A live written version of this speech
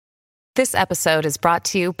This episode is brought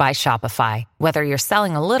to you by Shopify. Whether you're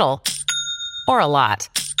selling a little or a lot,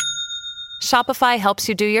 Shopify helps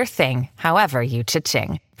you do your thing, however you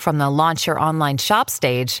cha-ching. From the launch your online shop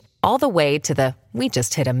stage, all the way to the we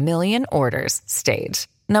just hit 1 million orders stage.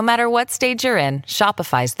 No matter what stage you're in,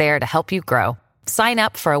 Shopify's there to help you grow. Sign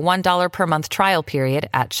up for a $1 per month trial period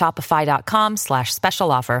at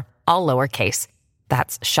shopify.com/special offer, all lowercase.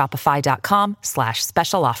 That's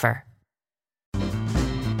shopify.com/special offer.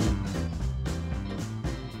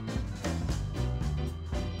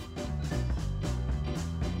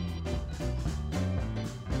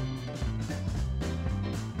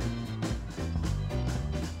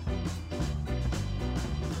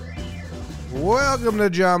 Welcome to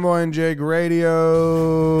John Boy and Jake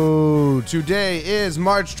Radio. Today is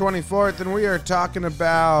March 24th, and we are talking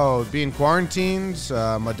about being quarantined,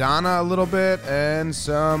 Madonna a little bit, and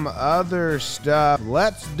some other stuff.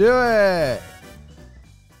 Let's do it.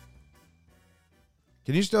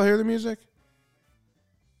 Can you still hear the music?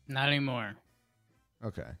 Not anymore.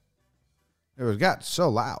 Okay. It got so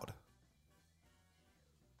loud.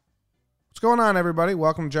 What's going on, everybody?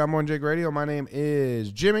 Welcome to John Boy and Jake Radio. My name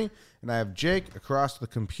is Jimmy. And I have Jake across the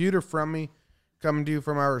computer from me, coming to you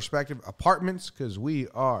from our respective apartments, because we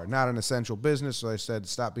are not an essential business. So I said,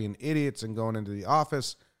 stop being idiots and going into the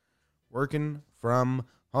office, working from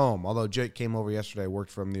home. Although Jake came over yesterday, worked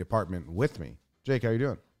from the apartment with me. Jake, how you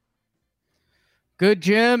doing? Good,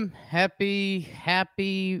 Jim. Happy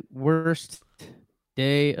worst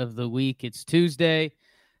day of the week. It's Tuesday.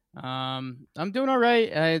 I'm doing all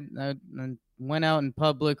right. I went out in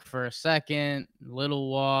public for a second,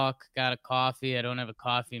 little walk, got a coffee. I don't have a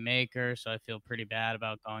coffee maker, so I feel pretty bad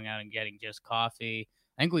about going out and getting just coffee.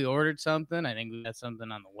 I think we ordered something. I think we got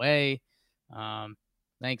something on the way.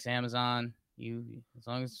 Thanks, Amazon. As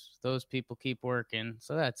long as those people keep working,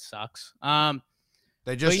 so that sucks.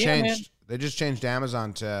 They just changed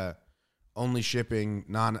Amazon to only shipping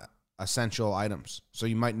non-essential items, so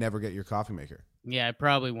you might never get your coffee maker. Yeah, I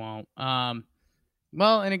probably won't.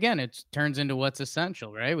 Well, and again, it turns into what's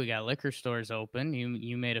essential, right? We got liquor stores open.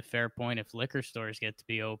 You made a fair point. If liquor stores get to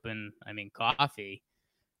be open, I mean, coffee.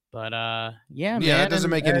 But yeah, man, that doesn't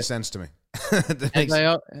make any sense to me.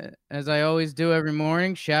 As I always do every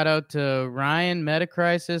morning, shout out to Ryan,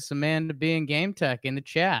 Metacrisis, Amanda B, and Game Tech in the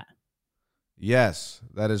chat. Yes,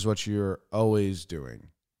 that is what you're always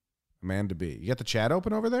doing, Amanda B. You got the chat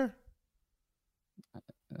open over there?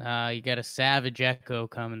 You got a savage echo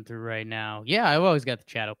coming through right now. Yeah, I've always got the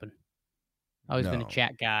chat open. Always been a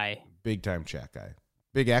chat guy. Big time chat guy.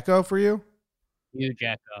 Big echo for you? Huge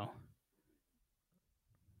echo.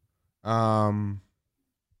 I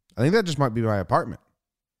think that just might be my apartment.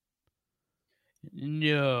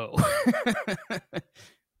 No.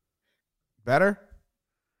 Better?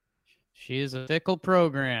 She is a fickle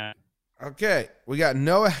program. Okay, we got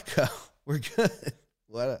no echo. We're good.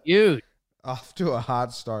 Huge. Off to a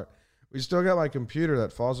hot start. We still got my computer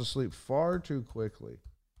that falls asleep far too quickly.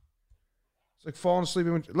 It's like falling asleep.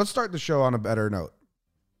 Let's start the show on a better note.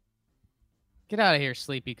 Get out of here,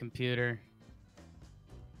 sleepy computer.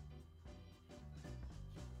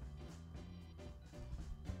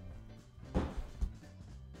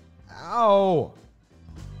 Ow.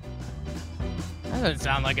 That doesn't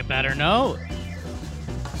sound like a better note.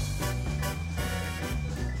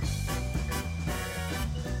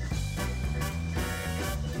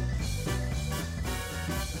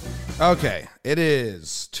 Okay, it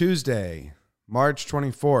is Tuesday, March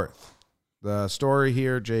 24th. The story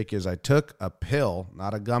here, Jake, is I took a pill,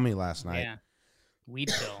 not a gummy, last night. Yeah, weed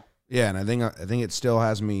pill. Yeah, and I think it still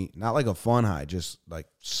has me not like a fun high, just like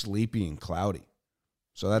sleepy and cloudy.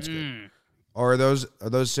 So that's good. Or are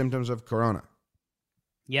those symptoms of corona?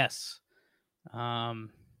 Yes. I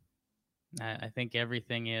think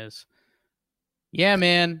everything is. Yeah,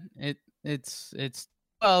 man. It's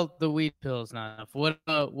well, the weed pill is not enough. What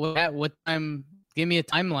time? Give me a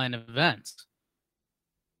timeline of events.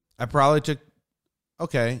 I probably took.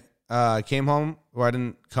 Okay, I came home. Or I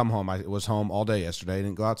didn't come home. I was home all day yesterday. I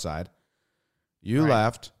didn't go outside. You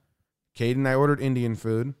left. Kate and I ordered Indian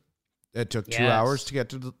food. It took 2 hours to get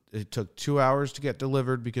to. It took 2 hours to get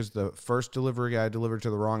delivered because the first delivery guy delivered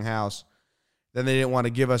to the wrong house. Then they didn't want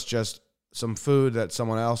to give us just some food that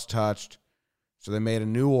someone else touched, so they made a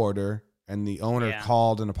new order. And the owner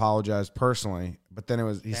called and apologized personally, but then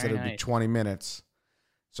he said it'd be 20 minutes.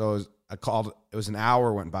 So it was an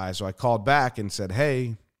hour went by. So I called back and said,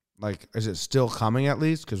 hey, like, is it still coming at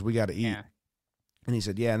least? Cause we got to eat. Yeah. And he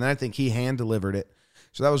said, yeah. And then I think he hand delivered it.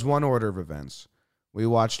 So that was one order of events. We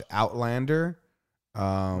watched Outlander.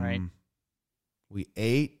 Right. We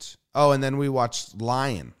ate. Oh, and then we watched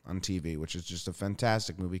Lion on TV, which is just a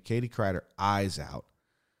fantastic movie. Katie cried her eyes out.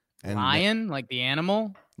 And Lion, like the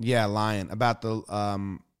animal? Yeah, Lion. About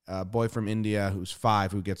the boy from India who's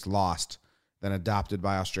 5 who gets lost, then adopted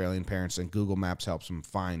by Australian parents, and Google Maps helps him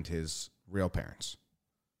find his real parents.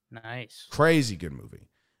 Nice. Crazy good movie.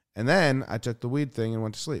 And then I took the weed thing and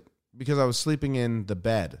went to sleep because I was sleeping in the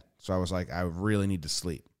bed. So I was like, I really need to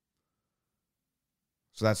sleep.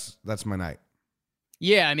 So that's my night.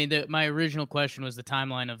 Yeah, I mean, my original question was the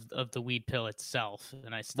timeline of the weed pill itself,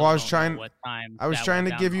 and I still don't know what time. I was trying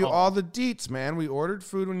to give you all the deets, man. We ordered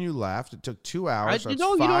food when you left. It took 2 hours. You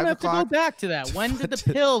don't have to go back to that. When did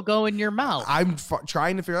the pill go in your mouth? I'm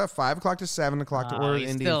trying to figure out 5 o'clock to 7 o'clock to order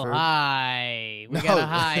Indian still food. High. We got a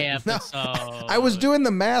high episode. No. I was doing the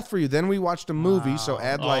math for you. Then we watched a movie, so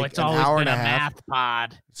add like an hour and a half. Math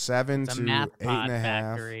pod. 7 it's to a math 8.5.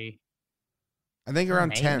 Factory. I think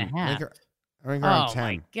around 10. I think around 10.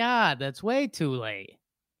 My God, that's way too late.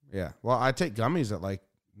 Yeah. Well, I take gummies at like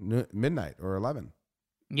midnight or 11.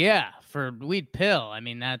 Yeah, for weed pill. I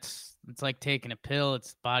mean, it's like taking a pill.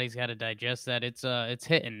 Its body's got to digest that. It's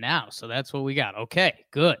hitting now, so that's what we got. Okay,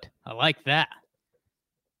 good. I like that.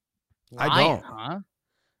 Lion, I don't. Huh?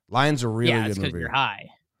 Lion's a really good movie. Because you're high.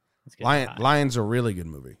 Lion's a really good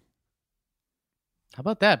movie. How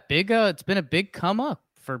about that? It's been a big come up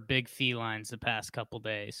for big felines the past couple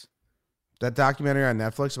days. That documentary on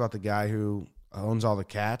Netflix about the guy who owns all the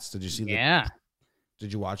cats. Did you see that? Yeah.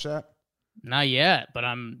 Did you watch that? Not yet, but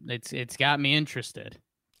it's got me interested.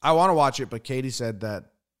 I want to watch it, but Katie said that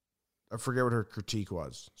I forget what her critique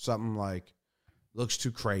was. Something like looks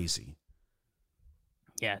too crazy.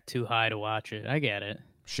 Yeah, too high to watch it. I get it.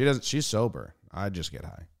 She's sober. I just get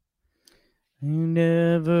high. You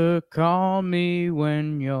never call me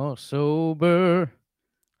when you're sober.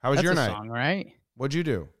 How was your night? Song, right? What'd you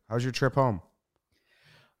do? How was your trip home?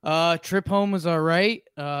 Trip home was all right.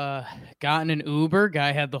 Got in an Uber.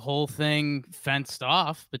 Guy had the whole thing fenced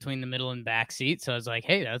off between the middle and back seat. So I was like,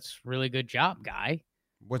 "Hey, that's really good job, guy."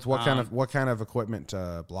 With what kind of equipment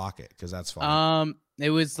to block it? Because that's fine. It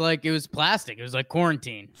was plastic. It was like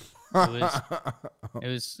quarantine. It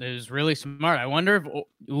was really smart. I wonder if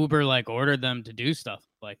Uber like ordered them to do stuff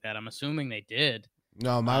like that. I'm assuming they did.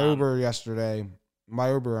 No, my Uber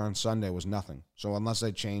on Sunday was nothing. So unless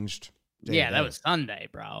they changed. That was Sunday,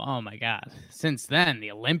 bro. Oh my God. Since then,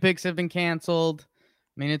 the Olympics have been canceled.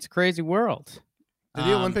 I mean, it's a crazy world. Did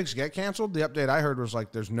the Olympics get canceled? The update I heard was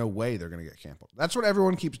like, there's no way they're going to get canceled. That's what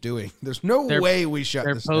everyone keeps doing. There's no way we shut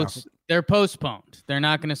this down. They're postponed. They're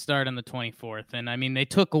not going to start on the 24th. And I mean, they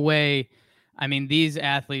took away, these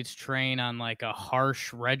athletes train on like a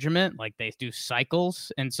harsh regiment, like they do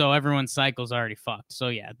cycles. And so everyone's cycle's already fucked. So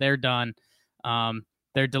yeah, they're done.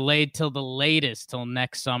 They're delayed till the latest, till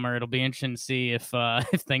next summer. It'll be interesting to see if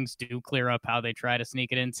things do clear up, how they try to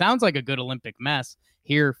sneak it in. Sounds like a good Olympic mess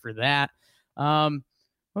here for that. What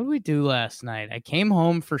did we do last night? I came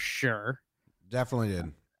home for sure.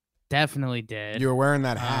 Definitely did. You were wearing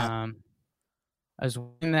that hat. I was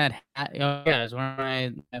wearing that hat. Oh, yeah, I was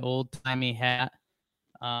wearing my old-timey hat.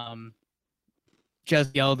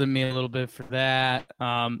 Just yelled at me a little bit for that.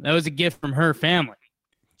 That was a gift from her family.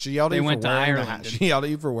 She yelled at you for wearing the hat. She yelled at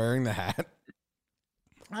you for wearing the hat.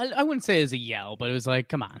 I wouldn't say it was a yell, but it was like,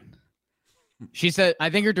 come on. She said, I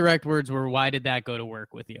think her direct words were, "Why did that go to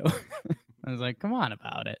work with you?" I was like, come on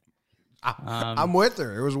about it. I'm with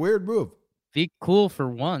her. It was a weird move. Be cool for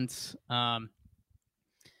once. And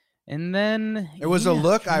then it was a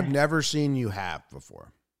look I've never seen you have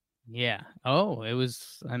before. Yeah. Oh, it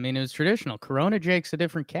was traditional. Corona Jake's a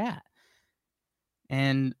different cat.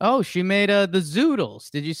 And she made the zoodles.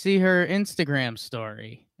 Did you see her Instagram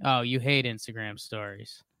story? Oh, you hate Instagram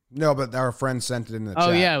stories. No, but our friend sent it in the chat.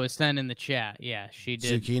 Oh yeah, it was sent in the chat. Yeah, she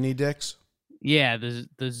did. Zucchini dicks? Yeah, the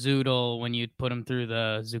zoodle, when you put them through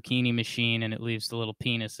the zucchini machine and it leaves the little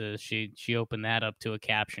penises. She opened that up to a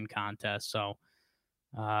caption contest. So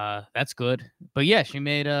that's good. But yeah, she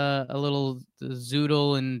made a little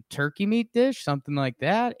zoodle and turkey meat dish, something like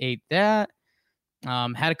that. Ate that.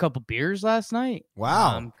 Had a couple beers last night.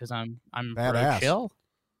 Wow. Because I'm badass. chill.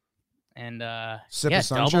 And sip of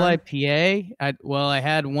sunshine? double IPA. I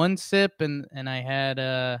had one sip and I had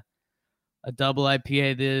a double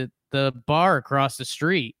IPA. The bar across the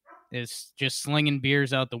street is just slinging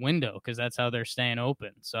beers out the window because that's how they're staying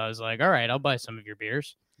open. So I was like, all right, I'll buy some of your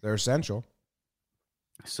beers. They're essential.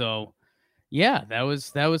 So yeah, that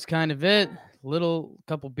was kind of it.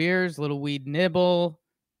 Couple beers, little weed nibble.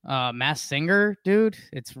 Mass Singer, dude,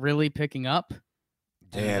 it's really picking up.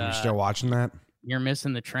 Damn, you're still watching that? You're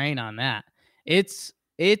missing the train on that. It's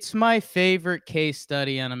my favorite case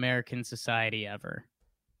study on American society ever.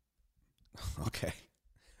 Okay.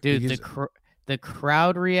 Dude, Because- the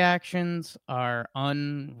crowd reactions are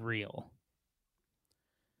unreal.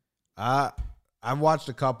 I've watched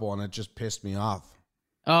a couple and it just pissed me off.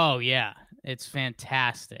 Oh yeah, it's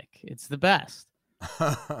fantastic. It's the best.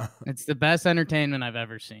 It's the best entertainment I've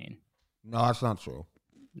ever seen. No, that's not true.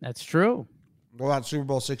 That's true. What about Super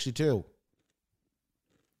Bowl 62?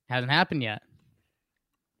 Hasn't happened yet.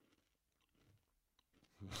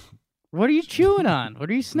 What are you chewing on? What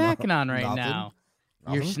are you snacking on right nothing. now?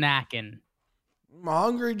 You're Nothing? snacking. I'm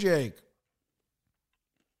hungry, Jake.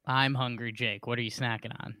 I'm hungry, Jake. What are you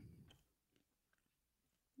snacking on?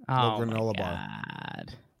 Little Oh granola my bar.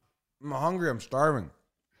 God. I'm hungry. I'm starving.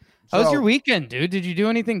 How was So, your weekend, dude? Did you do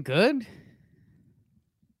anything good?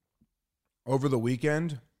 over the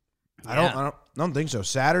weekend? I Yeah. don't think so.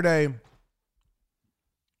 Saturday,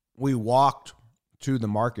 we walked to the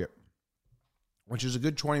market, which is a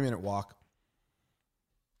good 20-minute walk.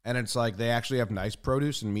 And it's like they actually have nice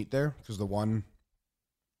produce and meat there because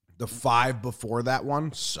the 5 before that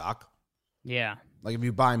one suck. Yeah. Like if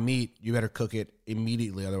you buy meat, you better cook it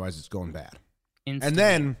immediately, otherwise it's going bad. Instant. And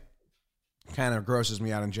then kind of grosses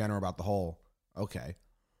me out in general about the whole, okay,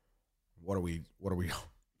 what are we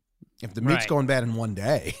if the meat's Right. going bad in one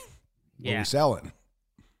day, what are Yeah. we selling?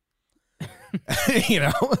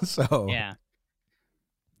 So Yeah.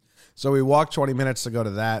 So we walked 20 minutes to go to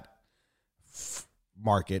that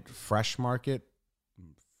fresh market,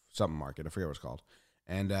 something market, I forget what it's called.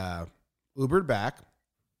 And Ubered back.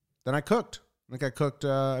 Then I cooked.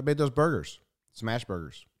 I made those burgers, smash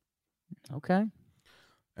burgers. Okay.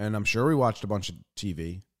 And I'm sure we watched a bunch of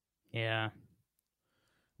TV. Yeah.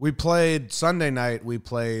 We played Sunday night, we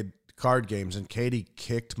played card games, and Katie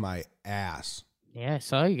kicked my ass. Yeah, I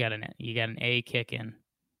saw you got an A kick in.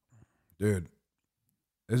 Dude,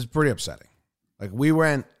 this is pretty upsetting. Like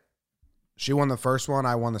she won the first one,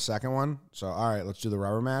 I won the second one. So, all right, let's do the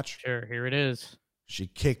rubber match. Sure, here it is. She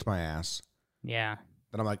kicked my ass. Yeah.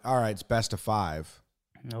 Then I'm like, all right, it's best of 5.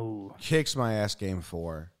 Oh. Kicks my ass game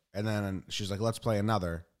 4. And then she's like, let's play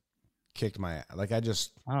another. Kicked my ass. Like,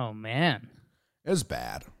 Oh man. it was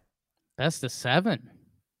bad. Best of 7.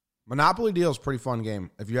 Monopoly Deal is a pretty fun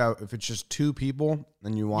game. If it's just 2 people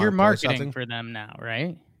and you want You're to play marketing something. for them now,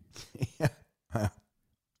 right?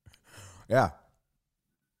 Yeah.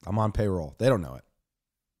 I'm on payroll. They don't know it.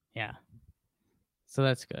 Yeah. So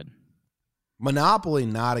that's good. Monopoly,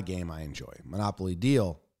 not a game I enjoy. Monopoly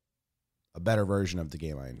Deal, a better version of the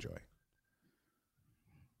game I enjoy.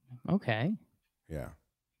 Okay. Yeah.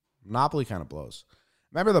 Monopoly kind of blows.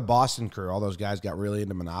 Remember the Boston crew? All those guys got really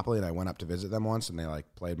into Monopoly, and I went up to visit them once, and they like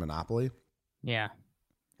played Monopoly. Yeah.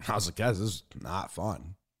 I was like, guys, this is not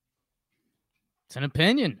fun. It's an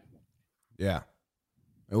opinion. Yeah,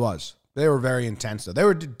 it was. They were very intense, though. They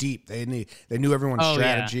were deep. They knew everyone's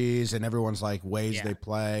strategies and everyone's like ways they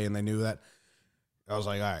play, and they knew that. I was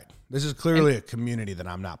like, all right, this is clearly a community that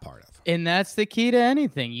I'm not part of. And that's the key to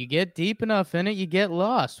anything. You get deep enough in it, you get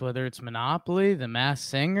lost, whether it's Monopoly, The Masked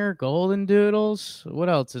Singer, Golden Doodles. What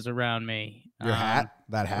else is around me? Your hat?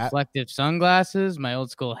 That hat? Reflective sunglasses, my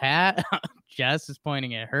old school hat. Jess is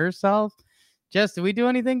pointing at herself. Jess, did we do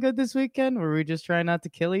anything good this weekend? Were we just trying not to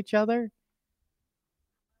kill each other?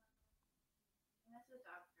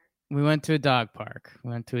 We went to a dog park.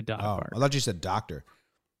 I thought you said doctor.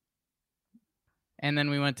 And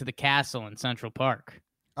then we went to the castle in Central Park.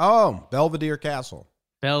 Oh, Belvedere Castle.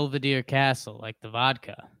 Belvedere Castle, like the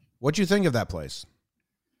vodka. What'd you think of that place?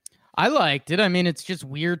 I liked it. I mean, it's just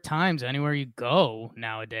weird times anywhere you go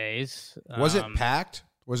nowadays. Was it packed?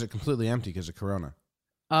 Was it completely empty because of Corona?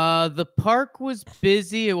 The park was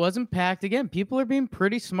busy. It wasn't packed. Again, people are being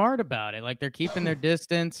pretty smart about it. Like they're keeping their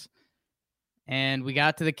distance. And we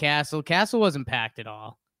got to the castle. Castle wasn't packed at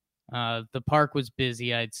all. The park was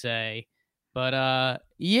busy, I'd say. But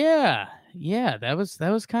yeah, that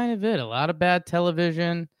was kind of it. A lot of bad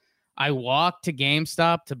television. I walked to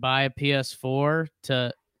GameStop to buy a PS4.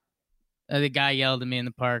 The guy yelled at me in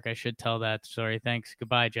the park. I should tell that story. Thanks.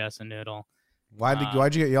 Goodbye, Jess and Noodle. Why'd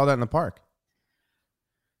you get yelled at in the park?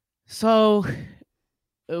 So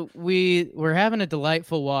we were having a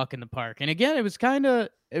delightful walk in the park. And again, it was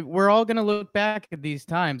we're all going to look back at these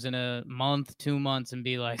times in a month, 2 months and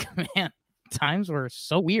be like, man, times were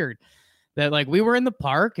so weird that like we were in the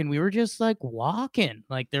park and we were just like walking.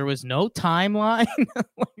 Like there was no timeline.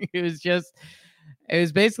 It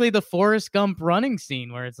was basically the Forrest Gump running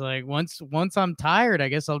scene where it's like, once I'm tired, I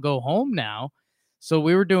guess I'll go home now. So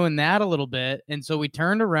we were doing that a little bit. And so we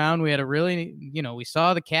turned around. We had a really, we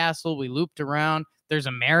saw the castle. We looped around. There's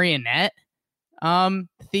a marionette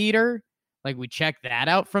theater Like, we checked that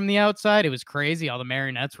out from the outside. It was crazy. All the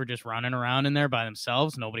marionettes were just running around in there by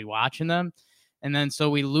themselves, nobody watching them. And then so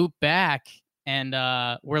we loop back, and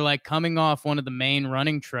we're like coming off one of the main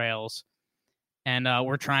running trails, and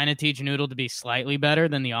we're trying to teach Noodle to be slightly better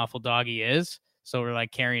than the awful dog he is. So we're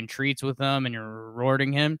like carrying treats with him, and you're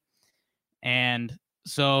rewarding him. And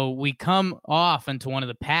so we come off into one of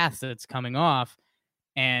the paths that's coming off,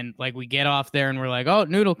 and like we get off there, and we're like, "Oh,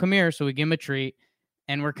 Noodle, come here." So we give him a treat,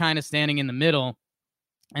 and we're kind of standing in the middle.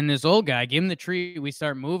 And this old guy, give him the treat. We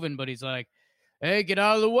start moving, but he's like, "Hey, get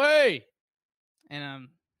out of the way!" And I'm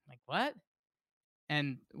like, "What?"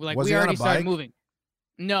 And like Was we he on already a started bike? moving.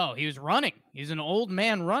 No, he was running. He's an old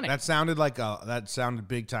man running. That sounded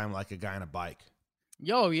big time like a guy on a bike.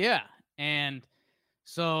 Yo, yeah. And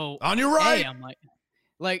so On your right. hey, I'm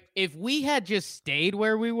like if we had just stayed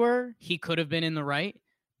where we were, he could have been in the right.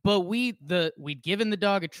 But we'd given the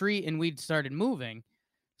dog a treat, and we'd started moving.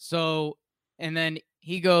 So, and then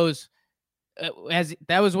he goes, as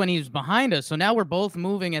that was when he was behind us. So now we're both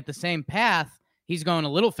moving at the same path. He's going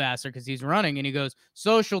a little faster because he's running, and he goes,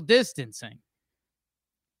 social distancing.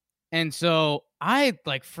 And so I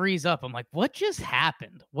like freeze up. I'm like, what just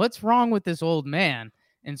happened? What's wrong with this old man?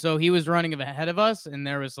 And so he was running ahead of us, and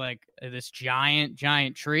there was like this giant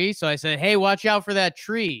tree. So I said, hey, watch out for that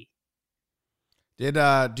tree.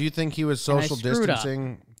 Do you think he was social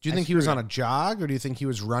distancing? Do you think he was on up. a jog, or do you think he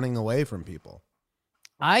was running away from people?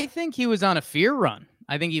 I think he was on a fear run.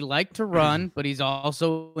 I think he liked to run, but he's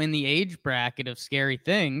also in the age bracket of scary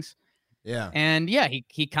things. Yeah. And yeah,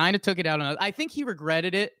 he kind of took it out on us. I think he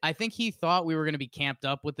regretted it. I think he thought we were going to be camped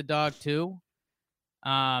up with the dog too.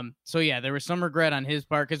 So yeah, there was some regret on his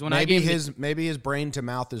part, because when maybe his brain to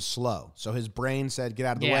mouth is slow. So his brain said, get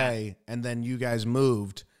out of the way. And then you guys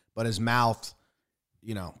moved, but his mouth,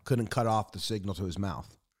 couldn't cut off the signal to his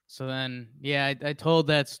mouth. So then, yeah, I told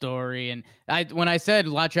that story, and when I said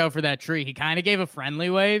watch out for that tree, he kind of gave a friendly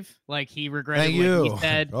wave, like he regretted what he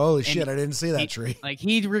said. Holy shit, I didn't see that tree. Like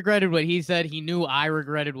he regretted what he said. He knew I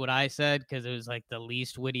regretted what I said, because it was like the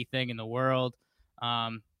least witty thing in the world.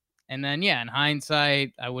 And then yeah, in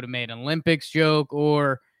hindsight, I would have made an Olympics joke,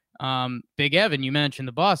 or Big Evan. You mentioned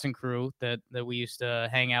the Boston crew that we used to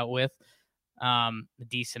hang out with a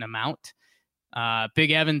decent amount.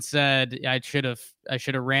 Big Evan said I should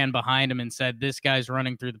have ran behind him and said, this guy's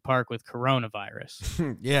running through the park with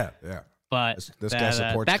coronavirus. yeah. But this guy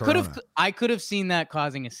supports corona. I could have seen that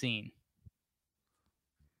causing a scene.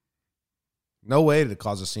 No way to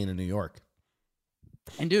cause a scene in New York.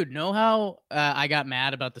 And dude, know how I got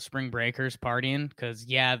mad about the spring breakers partying? Because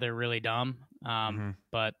yeah, they're really dumb.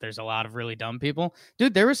 But there's a lot of really dumb people.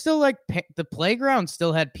 Dude, there was still like the playground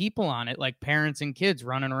still had people on it, like parents and kids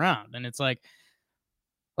running around, and it's like,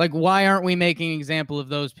 why aren't we making an example of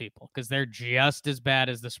those people? Because they're just as bad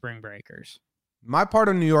as the spring breakers. My part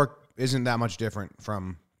of New York isn't that much different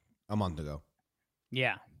from a month ago.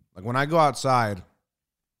 Yeah. Like when I go outside,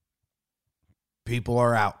 people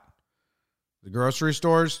are out. The grocery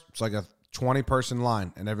stores, it's like a 20-person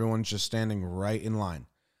line, and everyone's just standing right in line.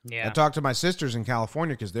 Yeah. I talked to my sisters in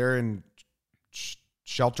California because they're in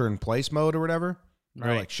shelter-in-place mode or whatever.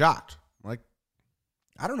 They're like shocked. I'm like,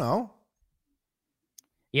 I don't know.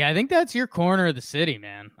 Yeah, I think that's your corner of the city,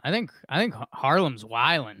 man. I think Harlem's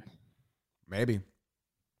wildin'. Maybe.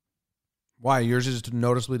 Why? Yours is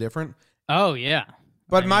noticeably different? Oh, yeah.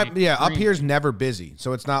 But up here's never busy.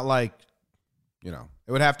 So it's not like, it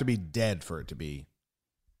would have to be dead for it to be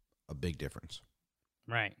a big difference.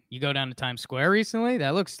 Right. You go down to Times Square recently?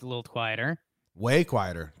 That looks a little quieter. Way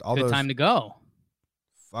quieter. Good time to go.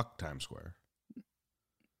 Fuck Times Square.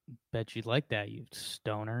 Bet you'd like that, you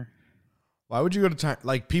stoner. Why would you go to Times?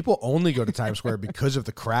 Like, people only go to Times Square because of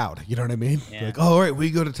the crowd. You know what I mean? Yeah. Like, oh, all right,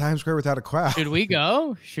 we go to Times Square without a crowd. Should we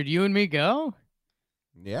go? Should you and me go?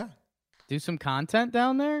 Yeah. Do some content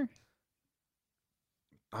down there?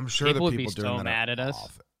 I'm sure people the would people be doing so that mad at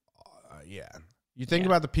us. Yeah. You think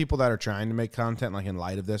about the people that are trying to make content, like in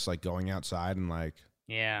light of this, like going outside and like,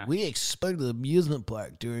 yeah, we explored the amusement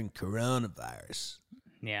park during coronavirus.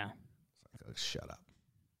 Yeah. It's like, shut up.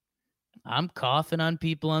 I'm coughing on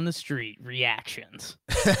people on the street. Reactions.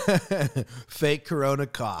 Fake corona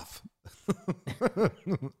cough.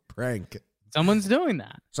 Prank. Someone's doing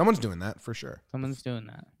that. Someone's doing that for sure. Someone's doing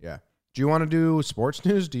that. Yeah. Do you want to do sports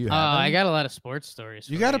news? Do you have any? I got a lot of sports stories.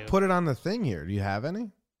 You got to put it on the thing here. Do you have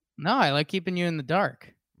any? No, I like keeping you in the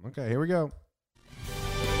dark. Okay, here we go.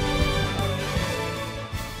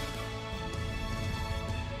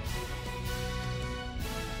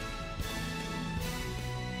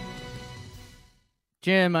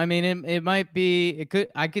 Jim, I mean, it might be,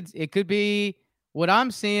 it could be what I'm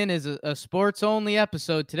seeing is a sports only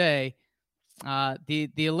episode today,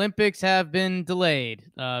 The Olympics have been delayed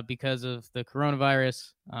because of the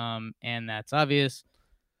coronavirus, and that's obvious.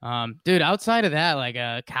 Dude, outside of that,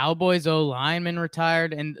 like Cowboys O lineman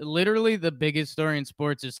retired, and literally the biggest story in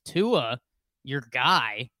sports is Tua, your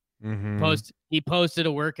guy, he posted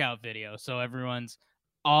a workout video, so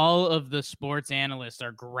all of the sports analysts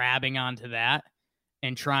are grabbing onto that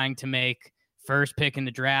and trying to make first pick in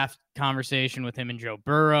the draft conversation with him and Joe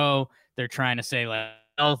Burrow. They're trying to say like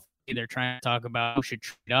healthy. They're trying to talk about who should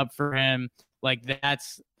trade up for him. Like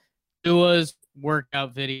that's Tua's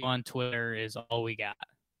workout video on Twitter is all we got.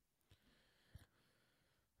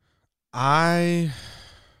 I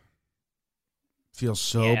feel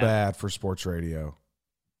so bad for sports radio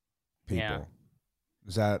people.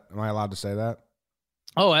 Yeah. Am I allowed to say that?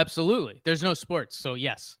 Oh, absolutely. There's no sports, so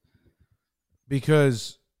yes.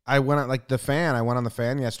 Because I went on on the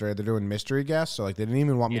fan yesterday. They're doing mystery guests, so like they didn't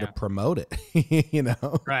even want me to promote it, you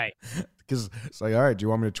know? Right. Because it's like, all right, do you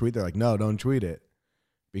want me to tweet? They're like, no, don't tweet it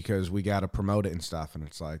because we got to promote it and stuff. And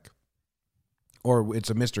it's like, or it's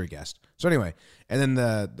a mystery guest. So anyway, and then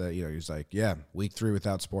the he's like, yeah, week 3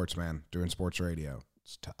 without sports, man, doing sports radio.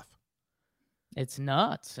 It's tough. It's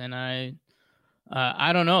nuts. And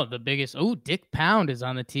I don't know. The biggest, Dick Pound is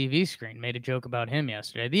on the TV screen. Made a joke about him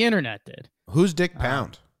yesterday. The internet did. Who's Dick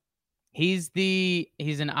Pound? He's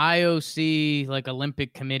an IOC like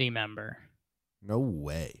Olympic committee member. No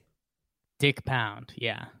way. Dick Pound.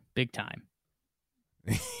 Yeah. Big time.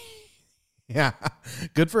 Yeah.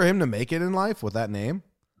 Good for him to make it in life with that name.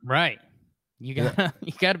 Right. You got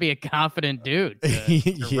to be a confident dude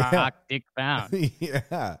to rock Dick Pound.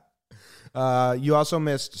 Yeah. You also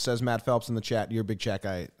missed, says Matt Phelps in the chat, you're a big chat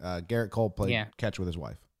guy. Garrett Cole played catch with his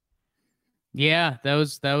wife. Yeah, that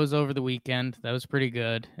was over the weekend. That was pretty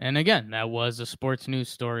good. And again, that was a sports news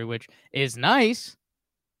story, which is nice.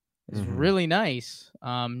 It's really nice.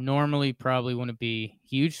 Normally probably wouldn't be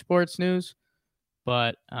huge sports news,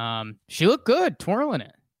 but she looked good twirling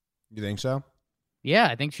it. You think so? Yeah,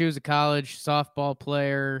 I think she was a college softball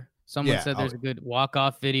player. Someone said there's a good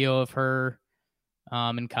walk-off video of her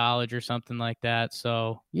in college or something like that.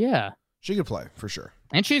 So, yeah. She could play, for sure.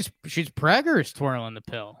 And she's preggers twirling the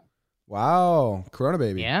pill. Wow. Corona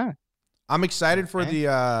baby. Yeah. I'm excited for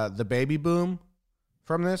the baby boom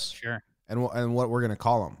from this. Sure. And what we're going to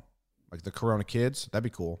call them. Like the Corona kids. That'd be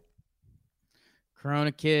cool.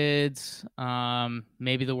 Corona kids.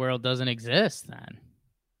 Maybe the world doesn't exist then.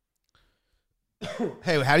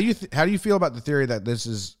 Hey, how do you feel about the theory that this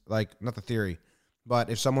is like, not the theory, but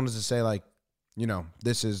if someone was to say like,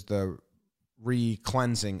 this is the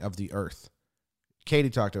re-cleansing of the earth. Katie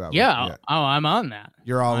talked about Yeah. Oh, I'm on that.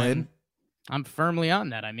 You're all in? I'm firmly on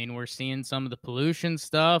that. I mean, we're seeing some of the pollution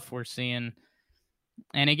stuff. We're seeing,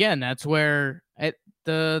 and again, that's where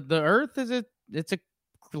the earth it's a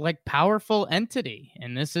like powerful entity,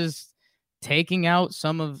 and this is taking out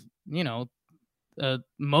some of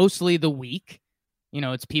mostly the weak.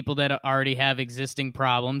 It's people that already have existing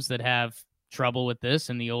problems that have trouble with this,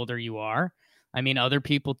 and the older you are, I mean, other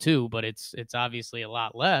people too, but it's obviously a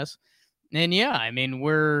lot less. And yeah, I mean,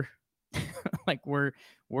 we're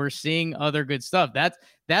we're seeing other good stuff.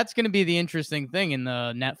 That's going to be the interesting thing in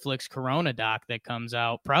the Netflix Corona doc that comes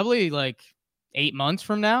out probably like 8 months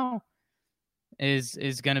from now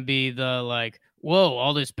is going to be the like, whoa,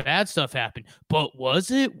 all this bad stuff happened, but was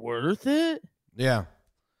it worth it? Yeah.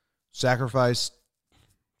 Sacrifice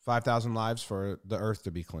 5,000 lives for the earth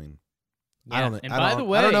to be clean. Yeah. I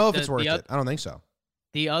don't know if it's worth it. I don't think so.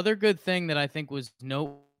 The other good thing that I think was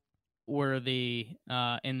noteworthy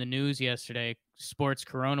in the news yesterday, sports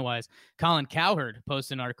Corona-wise, Colin Cowherd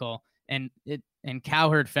posted an article, and in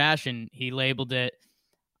Cowherd fashion, he labeled it,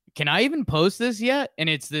 "Can I even post this yet?" And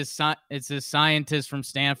it's this scientist from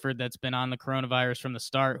Stanford that's been on the coronavirus from the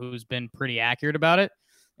start, who's been pretty accurate about it.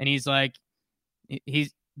 And he's like,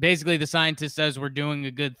 he's basically, the scientist says we're doing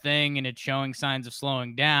a good thing and it's showing signs of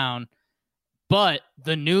slowing down. But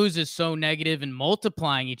the news is so negative and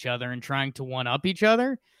multiplying each other and trying to one-up each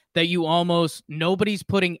other that nobody's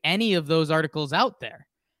putting any of those articles out there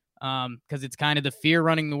because it's kind of the fear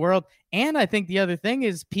running the world. And I think the other thing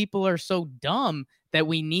is people are so dumb that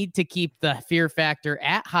we need to keep the fear factor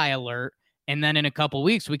at high alert. And then in a couple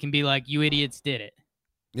weeks, we can be like, you idiots did it.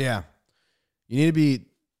 Yeah. You need to be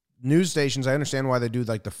news stations. I understand why they do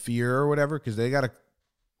like the fear or whatever, because they got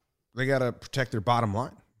to protect their bottom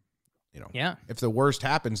line. Yeah. If the worst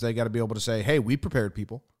happens, they got to be able to say, hey, we prepared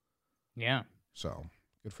people. Yeah. So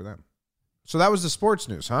good for them. So that was the sports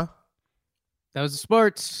news, huh? That was the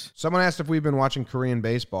sports. Someone asked if we've been watching Korean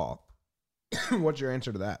baseball. What's your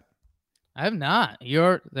answer to that? I have not.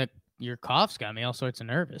 Your cough's got me all sorts of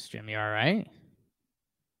nervous, Jim. You all right?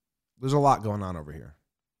 There's a lot going on over here.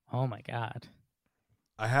 Oh my God.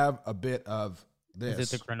 I have a bit of this.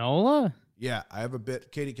 Is it the granola? Yeah, I have a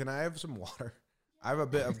bit. Katie, can I have some water? I have a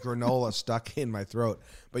bit of granola stuck in my throat.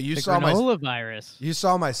 But you saw granola virus. You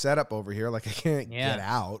saw my setup over here. Like I can't get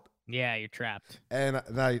out. Yeah, you're trapped. And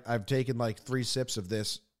I've taken like 3 sips of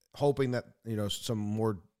this, hoping that some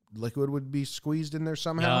more liquid would be squeezed in there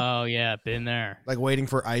somehow. Oh yeah, been there. Like waiting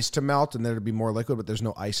for ice to melt and there to be more liquid, but there's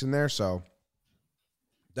no ice in there. So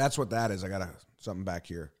that's what that is. I got something back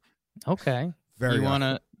here. Okay. Very. You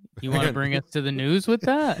wanna bring us to the news with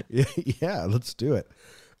that? Yeah, let's do it.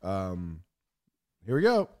 Here we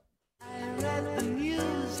go. I read the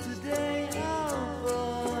news today,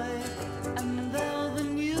 oh boy, and though the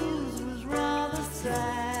news was rather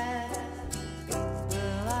sad,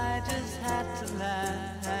 well, I just had to laugh.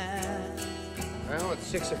 Well, it's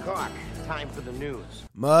 6 o'clock. Time for the news.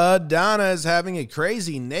 Madonna is having a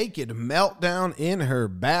crazy naked meltdown in her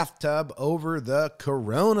bathtub over the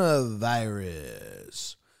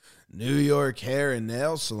coronavirus. New York hair and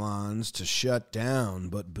nail salons to shut down,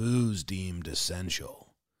 but booze deemed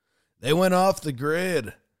essential. They went off the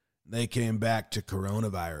grid. They came back to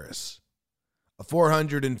coronavirus. A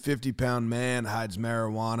 450-pound man hides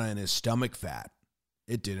marijuana in his stomach fat.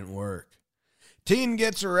 It didn't work. Teen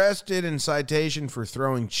gets arrested in citation for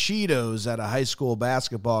throwing Cheetos at a high school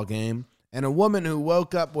basketball game, and a woman who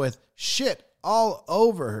woke up with shit all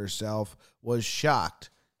over herself was shocked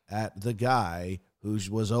at the guy who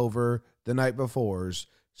was over the night before's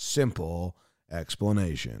simple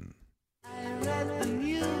explanation. I read the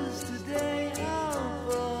news today,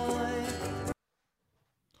 oh boy.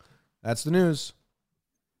 That's the news.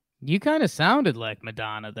 You kind of sounded like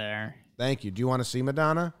Madonna there. Thank you. Do you want to see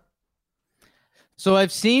Madonna? So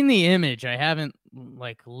I've seen the image. I haven't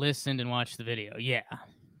listened and watched the video. Yeah.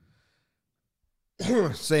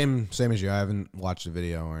 Same as you. I haven't watched the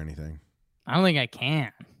video or anything. I don't think I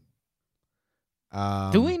can.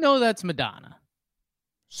 Do we know that's Madonna?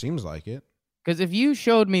 Seems like it. Because if you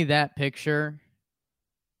showed me that picture,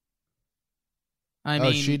 I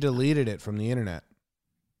mean, she deleted it from the internet.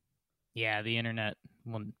 Yeah, the internet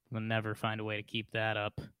will never find a way to keep that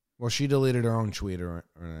up. Well, she deleted her own tweet.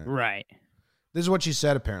 Right. This is what she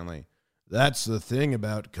said, apparently. That's the thing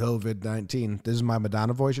about COVID-19. This is my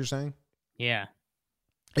Madonna voice you're saying? Yeah.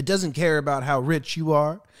 It doesn't care about how rich you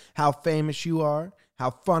are, how famous you are,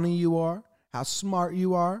 how funny you are, how smart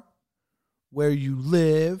you are, where you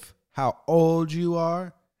live, how old you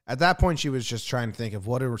are. At that point, she was just trying to think of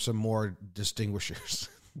what are some more distinguishers.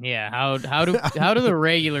 Yeah, how do the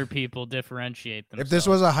regular people differentiate themselves? If this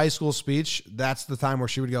was a high school speech, that's the time where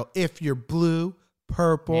she would go, if you're blue,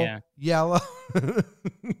 purple, yellow.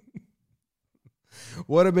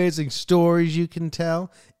 What amazing stories you can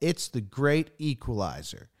tell. It's the great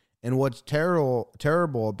equalizer. And what's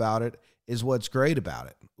terrible about it is what's great about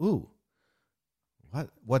it. Ooh.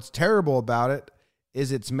 What's terrible about it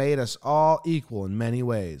is it's made us all equal in many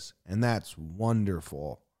ways. And that's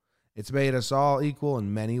wonderful. It's made us all equal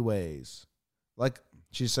in many ways. Like,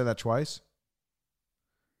 she said that twice?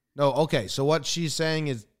 No, okay. So what she's saying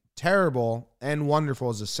is terrible and wonderful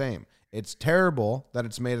is the same. It's terrible that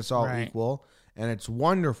it's made us all equal, and it's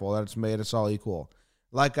wonderful that it's made us all equal.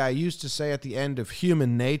 Like I used to say at the end of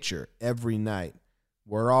Human Nature every night,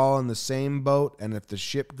 we're all in the same boat, and if the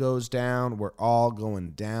ship goes down, we're all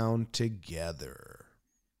going down together.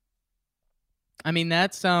 I mean,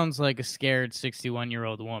 that sounds like a scared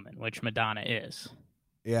 61-year-old woman, which Madonna is.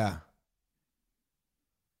 Yeah.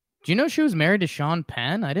 Do you know she was married to Sean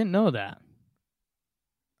Penn? I didn't know that.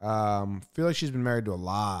 Feel like she's been married to a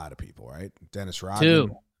lot of people, right? Dennis Rodman.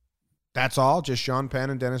 2. That's all? Just Sean Penn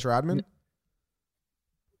and Dennis Rodman?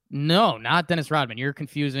 No, not Dennis Rodman. You're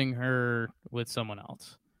confusing her with someone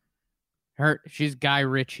else. She's Guy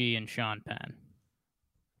Ritchie and Sean Penn.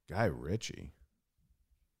 Guy Ritchie.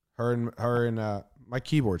 Her and my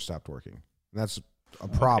keyboard stopped working. That's a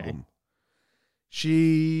problem.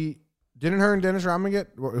 Okay. Her and Dennis Rodman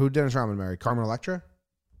who Dennis Rodman married? Carmen Electra?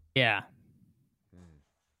 Yeah.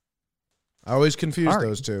 I always confuse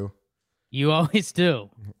those two. You always do.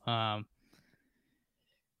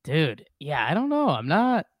 Dude, yeah, I don't know. I'm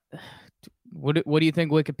not. What do you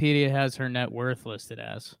think Wikipedia has her net worth listed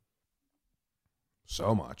as?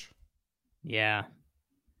 So much. Yeah.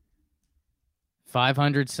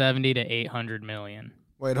 570 to 800 million.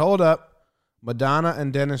 Wait, hold up. Madonna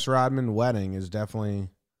and Dennis Rodman wedding is definitely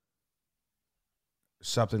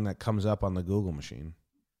something that comes up on the Google machine.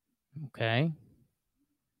 Okay.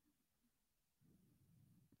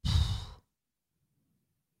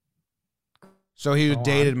 So he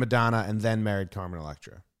dated Madonna and then married Carmen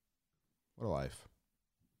Electra. What a life.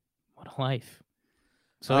 What a life.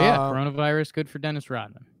 So yeah, coronavirus good for Dennis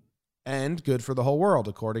Rodman. And good for the whole world,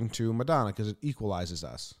 according to Madonna, because it equalizes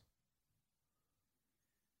us.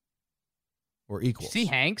 We're equals. See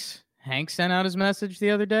Hanks? Hanks sent out his message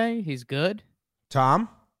the other day. He's good. Tom?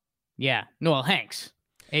 Yeah. No, well, Hanks.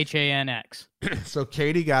 Hanx. So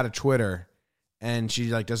Katie got a Twitter, and she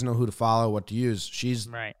doesn't know who to follow, what to use. She's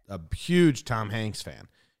a huge Tom Hanks fan.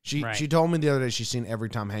 She told me the other day she's seen every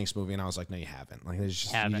Tom Hanks movie, and I was like, no, you haven't. Like,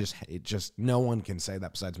 no one can say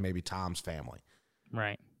that besides maybe Tom's family.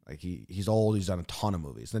 Right. Like he's old. He's done a ton of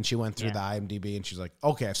movies. Then she went through the IMDb, and she's like,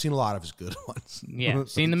 okay, I've seen a lot of his good ones. Yeah,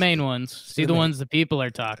 seen the main ones. See the ones the people are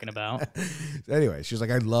talking about. Anyway, she's like,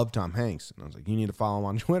 I love Tom Hanks. And I was like, you need to follow him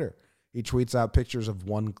on Twitter. He tweets out pictures of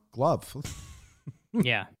one glove.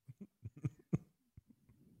 Yeah.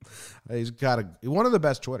 He's got one of the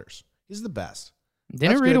best Twitters. He's the best.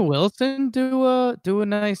 Didn't Rita Wilson do a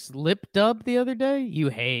nice lip dub the other day? You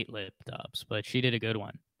hate lip dubs, but she did a good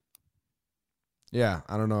one. Yeah,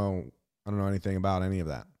 I don't know anything about any of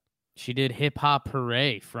that. She did Hip Hop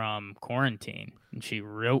Hooray from Quarantine, and she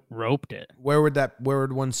roped it. Where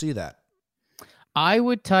would one see that? I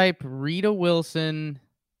would type Rita Wilson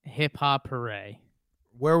Hip Hop Hooray.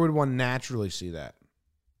 Where would one naturally see that?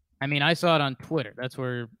 I mean, I saw it on Twitter. That's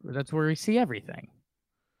where we see everything.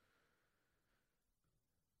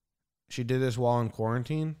 She did this while in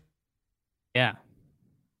quarantine? Yeah.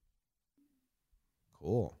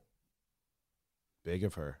 Cool. Big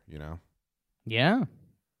of her, Yeah.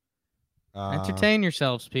 Entertain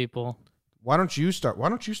yourselves, people. Why don't you start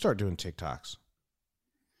doing TikToks?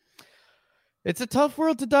 It's a tough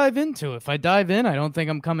world to dive into. If I dive in, I don't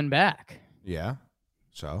think I'm coming back. Yeah.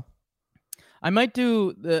 So? I might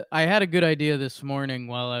I had a good idea this morning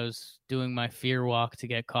while I was doing my fear walk to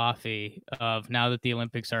get coffee of now that the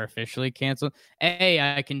Olympics are officially canceled.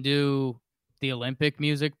 I can do the Olympic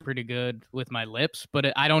music pretty good with my lips,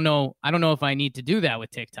 but I don't know if I need to do that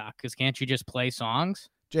with TikTok, because can't you just play songs?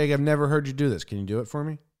 Jake, I've never heard you do this. Can you do it for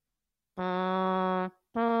me? Oh,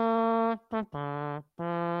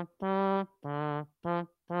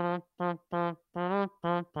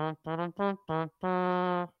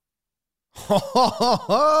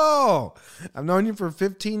 I've known you for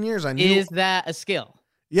 15 years. Is that a skill?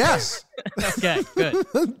 Yes. Okay, good.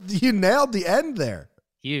 You nailed the end there.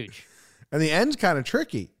 Huge. And the end's kind of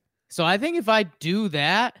tricky. So I think if I do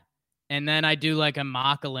that, and then I do like a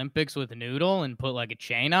mock Olympics with a noodle and put like a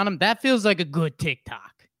chain on them, that feels like a good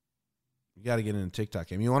TikTok. You got to get in a TikTok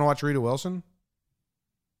game. You want to watch Rita Wilson?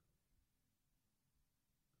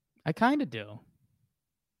 I kind of do.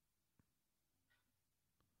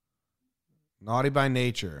 Naughty by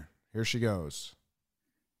Nature. Here she goes.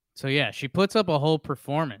 So yeah, she puts up a whole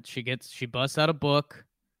performance. She busts out a book.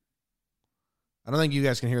 I don't think you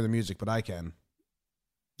guys can hear the music, but I can.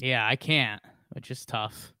 Yeah, I can't, which is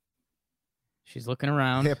tough. She's looking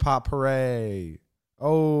around. Hip hop hooray.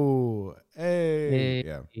 Oh, hey.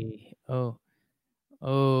 Yeah. Oh.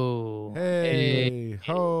 Hey.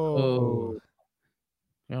 Ho.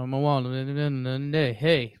 I'm a wall in the day.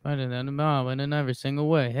 Hey, better than the mom in every single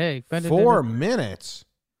way. Hey, 4 minutes.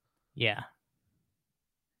 Yeah.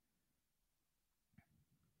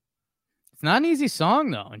 It's not an easy song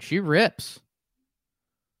though, and she rips.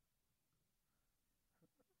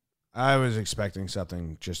 I was expecting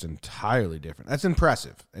something just entirely different. That's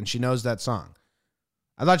impressive, and she knows that song.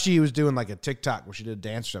 I thought she was doing like a TikTok where she did a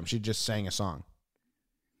dance or something. She just sang a song.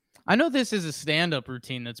 I know this is a stand-up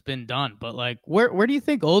routine that's been done, but like, where do you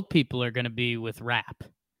think old people are going to be with rap?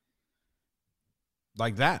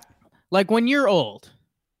 Like that. Like when you're old,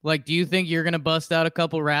 like, do you think you're going to bust out a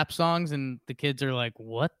couple rap songs and the kids are like,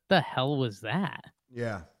 what the hell was that?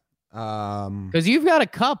 Yeah. Because you've got a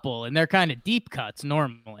couple and they're kind of deep cuts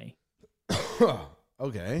normally.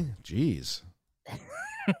 Okay. Jeez. I'm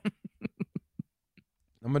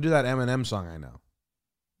going to do that Eminem song I know.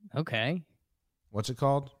 Okay. What's it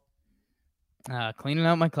called? Cleaning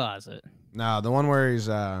out my closet. No, the one where he's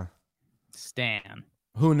Stan.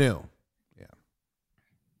 Who knew?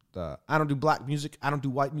 Yeah. I don't do black music. I don't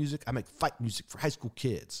do white music. I make fight music for high school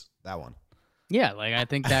kids. That one. Yeah, like I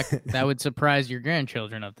think that would surprise your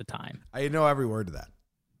grandchildren of the time. I know every word of that.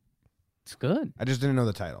 It's good. I just didn't know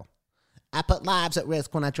the title. I put lives at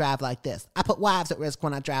risk when I drive like this. I put wives at risk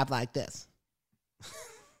when I drive like this.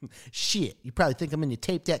 Shit, you probably think I'm in your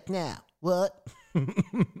tape deck now. What?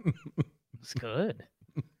 It's good.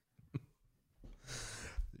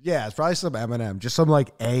 Yeah, it's probably some Eminem. Just some like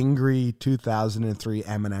angry 2003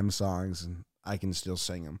 Eminem songs, and I can still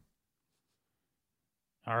sing them.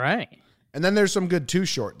 All right. And then there's some good Too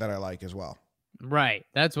Short that I like as well. Right.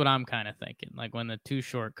 That's what I'm kind of thinking. Like when the Too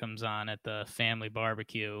Short comes on at the family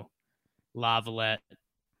barbecue, Lavalette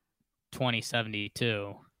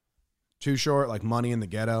 2072. Too Short, like Money in the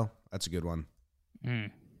Ghetto. That's a good one.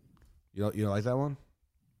 Mm. You like that one?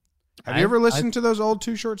 Have you ever listened to those old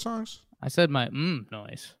Too Short songs? I said my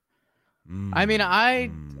noise. I mean,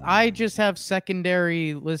 I just have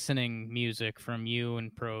secondary listening music from you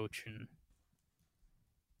and Proch, and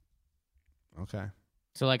Okay.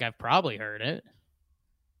 so like I've probably heard it.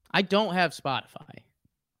 I don't have Spotify.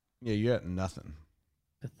 Yeah, you got nothing.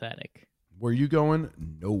 Pathetic. Where you going?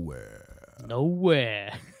 Nowhere.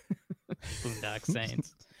 Nowhere. Boondock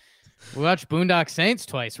Saints. We watched Boondock Saints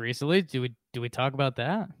twice recently. Do we talk about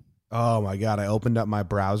that? Oh my God! I opened up my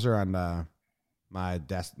browser on my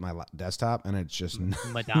desktop, and it's just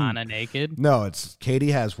Madonna naked. No, it's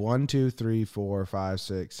Katie has 1, 2, 3, 4, 5,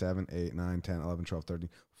 6, 7, 8, 9, 10, 11, 12, 13,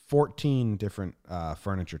 14 different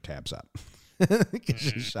furniture tabs up.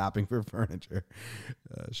 She's shopping for furniture.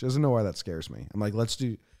 She doesn't know why that scares me. I'm like, let's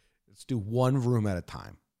do one room at a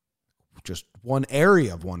time, just one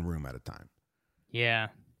area of one room at a time. Yeah.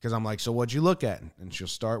 Because I'm like, so what'd you look at? And she'll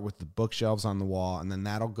start with the bookshelves on the wall, and then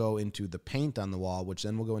that'll go into the paint on the wall, which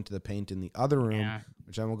then will go into the paint in the other room,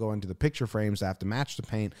 which then will go into the picture frames that have to match the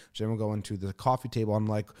paint, which then will go into the coffee table. I'm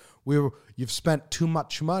like, you've spent too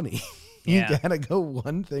much money. You gotta go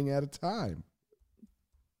one thing at a time.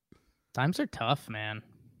 Times are tough, man.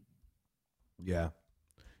 Yeah.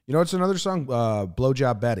 You know, it's another song,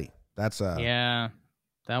 Blowjob Betty. That's yeah.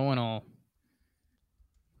 That one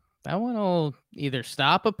will either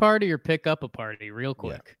stop a party or pick up a party real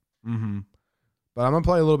quick. Yeah. Mm-hmm. But I'm going to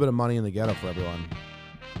play a little bit of Money in the Ghetto for everyone.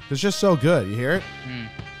 It's just so good. You hear it? Mm.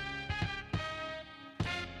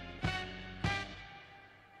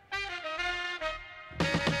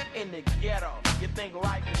 In the ghetto, you think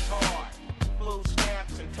life is hard. Blue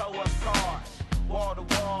stamps and tow-up cars.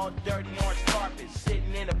 Wall-to-wall, dirty orange carpet.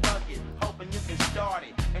 Sitting in a bucket, hoping you can start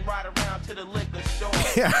it. And ride around to the liquor store.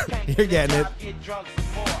 Yeah, you're getting it. Get drunk some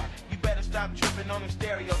more. You better stop tripping on them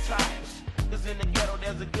stereotypes. Cause in the ghetto,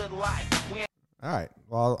 there's a good life. All right.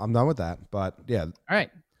 Well, I'm done with that. But, yeah. All right.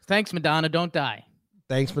 Thanks, Madonna. Don't die.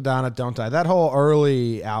 Thanks, Madonna. Don't die. That whole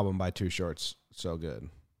early album by Too Short's so good.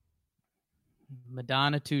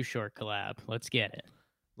 Madonna Too Short collab. Let's get it.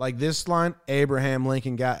 Like this line, Abraham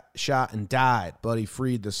Lincoln got shot and died, but he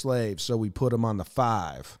freed the slaves, so we put him on the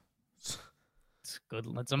 5. It's good.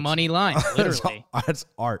 That's a money line, literally. That's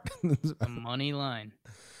art. A money line.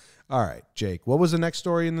 All right, Jake, what was the next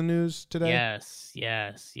story in the news today?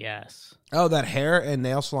 Yes. Oh, that hair and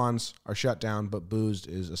nail salons are shut down, but boozed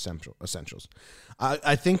is essentials.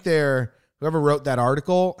 I think whoever wrote that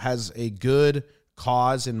article has a good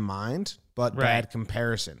cause in mind, but bad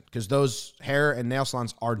comparison, because those hair and nail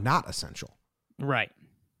salons are not essential. Right.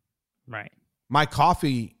 My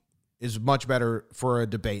coffee is much better for a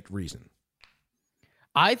debate reason.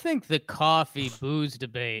 I think the coffee booze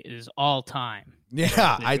debate is all time.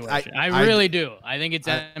 Yeah, I really do. I think it's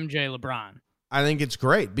MJ LeBron. I think it's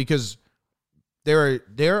great because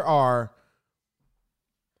there are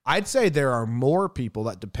I'd say there are more people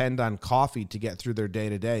that depend on coffee to get through their day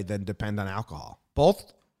to day than depend on alcohol.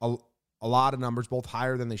 Both a lot of numbers, both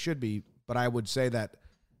higher than they should be, but I would say that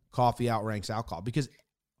coffee outranks alcohol because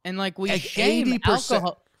we like shame 80%.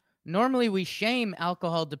 alcohol. Normally we shame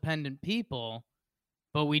alcohol dependent people,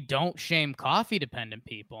 but we don't shame coffee dependent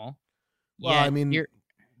people. Well, I mean,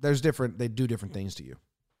 they do different things to you.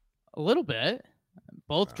 A little bit.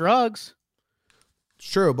 Both drugs.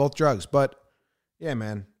 It's true, both drugs. But, yeah,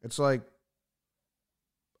 man, it's like,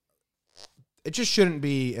 it just shouldn't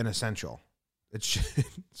be an essential. It's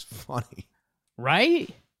funny. Right?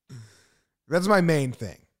 That's my main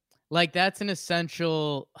thing. Like, that's an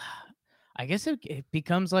essential. I guess it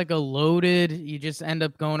becomes like a loaded, you just end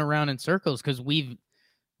up going around in circles because we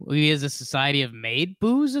as a society have made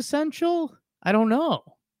booze essential? I don't know.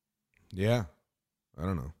 Yeah. I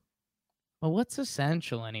don't know. Well, what's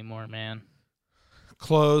essential anymore, man?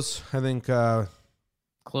 Clothes. I think.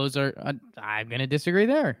 Clothes are. I'm going to disagree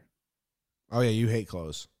there. Oh, yeah. You hate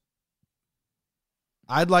clothes.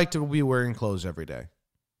 I'd like to be wearing clothes every day.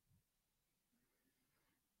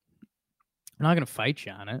 I'm not going to fight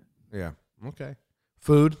you on it. Yeah. Okay.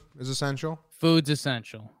 Food is essential. Food's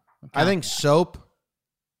essential. Okay. I think soap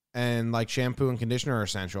and like shampoo and conditioner are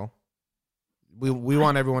essential. We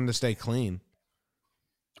want everyone to stay clean.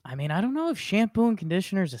 I mean, I don't know if shampoo and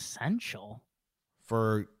conditioner is essential.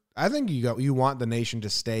 I think you want the nation to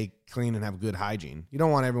stay clean and have good hygiene. You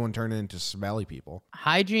don't want everyone turning into smelly people.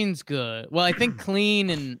 Hygiene's good. Well, I think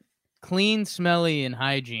clean, smelly, and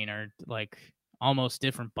hygiene are like almost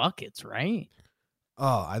different buckets, right?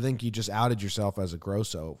 Oh, I think you just outed yourself as a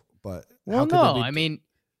grosso. But well, no, I mean,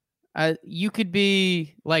 you could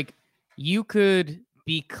be like, you could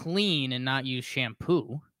be clean and not use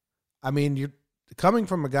shampoo. I mean, you're coming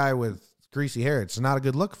from a guy with greasy hair. It's not a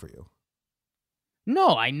good look for you.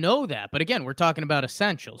 No, I know that. But again, we're talking about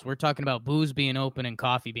essentials. We're talking about booze being open and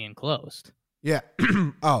coffee being closed. Yeah.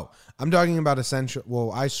 Oh, I'm talking about essential.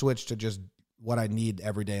 Well, I switched to just what I need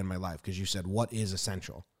every day in my life because you said, what is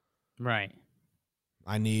essential? Right.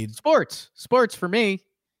 I need Sports. Sports for me.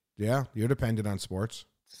 Yeah, you're dependent on sports.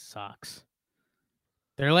 Sucks.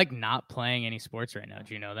 They're like not playing any sports right now.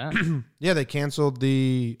 Do you know that? Yeah, they canceled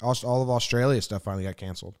all of Australia stuff finally got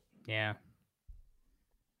canceled. Yeah.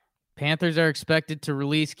 Panthers are expected to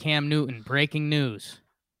release Cam Newton. Breaking news.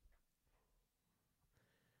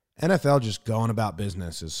 NFL just going about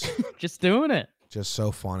business is Just doing it. just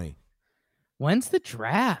so funny. When's the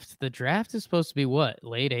draft? The draft is supposed to be what?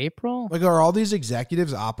 Late April? Like, are all these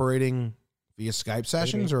executives operating via Skype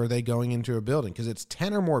sessions, or are they going into a building? Because it's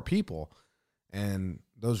 10 or more people, and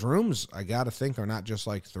those rooms, I got to think, are not just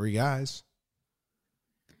like 3 guys.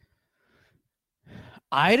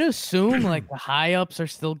 I'd assume like the high ups are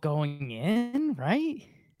still going in, right?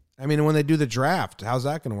 I mean, when they do the draft, how's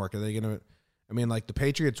that going to work? Are they going to, I mean, like the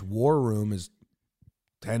Patriots war room is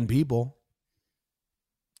 10 people.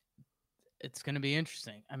 It's going to be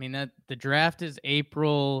interesting. I mean, that the draft is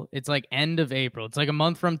April. It's like end of April. It's like a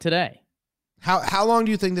month from today. How long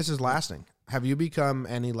do you think this is lasting? Have you become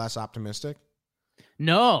any less optimistic?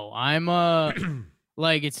 No, I'm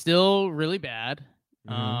like it's still really bad.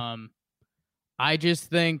 Mhm. I just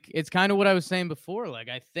think it's kind of what I was saying before. Like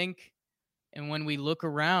I think, and when we look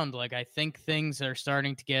around, like I think things are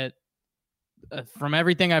starting to get from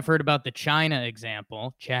everything I've heard about the China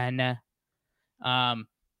example,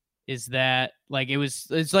 is that like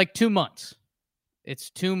it's like 2 months. It's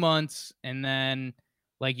 2 months, and then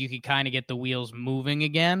like you could kind of get the wheels moving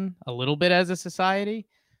again a little bit as a society.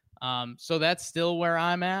 So that's still where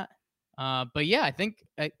I'm at. But yeah, I think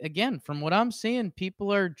again, from what I'm seeing,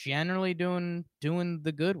 people are generally doing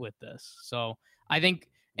the good with this. So I think,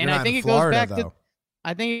 and You're I not think in it Florida, goes back though. to,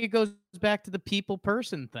 I think it goes back to the people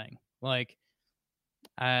person thing. Like,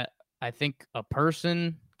 I think a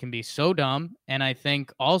person can be so dumb, and I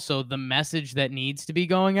think also the message that needs to be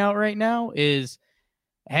going out right now is,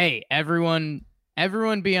 hey, everyone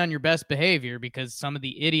be on your best behavior because some of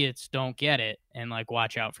the idiots don't get it, and like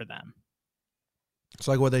watch out for them. It's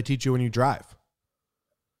like what they teach you when you drive.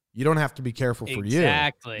 You don't have to be careful for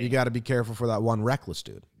Exactly. you. You got to be careful for that one reckless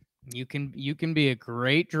dude. You can be a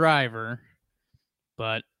great driver,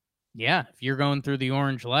 but yeah, if you're going through the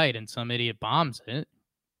orange light and some idiot bombs it,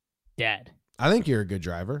 dead. I think you're a good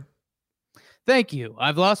driver. Thank you.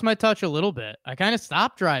 I've lost my touch a little bit. I kind of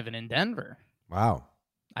stopped driving in Denver. Wow.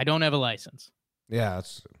 I don't have a license. Yeah,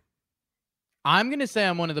 I'm going to say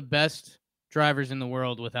I'm one of the best drivers in the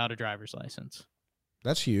world without a driver's license.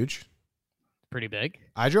 that's huge. Pretty big.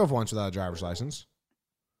 I drove once without a driver's license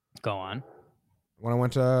Go on. when I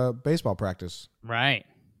went to baseball practice. Right.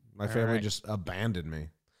 My family right. just abandoned me.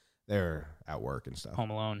 They were at work and stuff.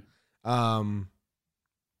 Home Alone. I'm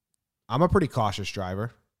a pretty cautious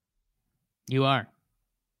driver. You are.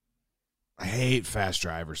 I hate fast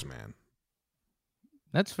drivers, man.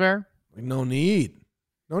 That's fair. Like, no need.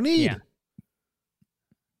 No need. Yeah.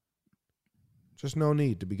 Just no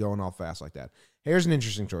need to be going all fast like that. Here's an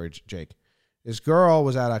interesting story, Jake. This girl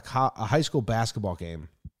was at a high school basketball game.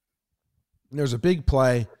 And there was a big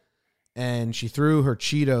play, and she threw her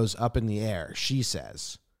Cheetos up in the air, she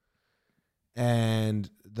says. And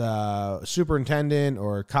the superintendent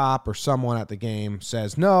or cop or someone at the game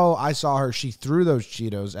says, no, I saw her. She threw those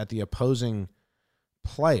Cheetos at the opposing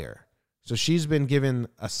player. So she's been given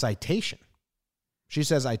a citation. She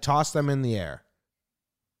says, I tossed them in the air.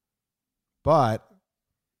 But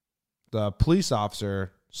the police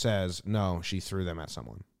officer says, no, she threw them at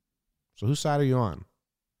someone. So whose side are you on?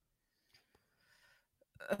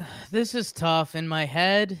 This is tough. In my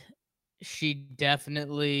head, she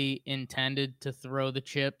definitely intended to throw the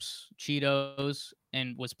Cheetos,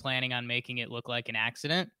 and was planning on making it look like an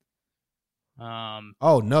accident.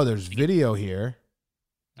 Oh, no, there's video here.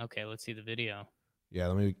 Okay, let's see the video. Yeah,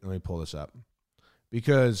 let me pull this up.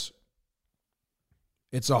 Because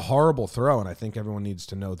it's a horrible throw, and I think everyone needs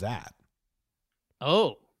to know that.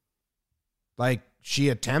 Oh. Like, she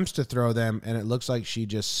attempts to throw them, and it looks like she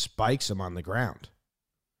just spikes them on the ground.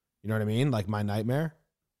 You know what I mean? Like my nightmare.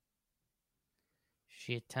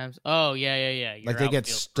 She attempts. Oh, yeah. Like they get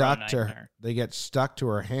stuck to her. They get stuck to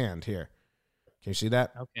her hand here. Can you see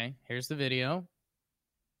that? Okay, here's the video.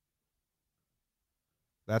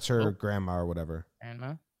 That's her grandma or whatever.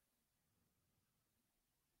 Grandma.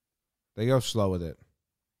 They go slow with it.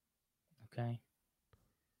 Okay.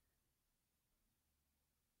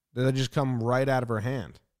 They just come right out of her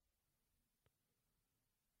hand.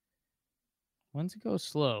 When's it go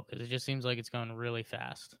slow? Because it just seems like it's going really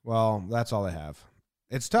fast. Well, that's all they have.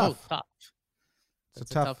 It's tough. Oh, tough. It's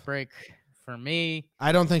It's a a tough. tough break for me.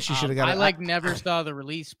 I don't think she should have got I it. never saw the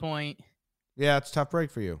release point. Yeah, it's a tough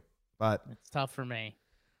break for you. But It's tough for me.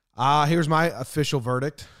 here's my official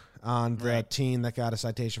verdict on the Right. teen that got a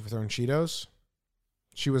citation for throwing Cheetos.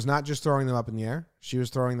 She was not just throwing them up in the air. She was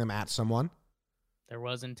throwing them at someone. There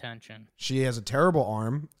was intention. She has a terrible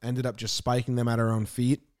arm, ended up just spiking them at her own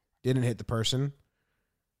feet, didn't hit the person.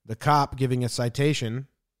 The cop giving a citation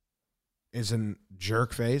is a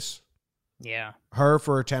jerk face. Yeah. Her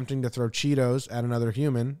for attempting to throw Cheetos at another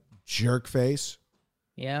human, jerk face.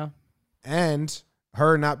 Yeah. And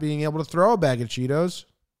her not being able to throw a bag of Cheetos,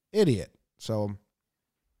 idiot. So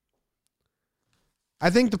I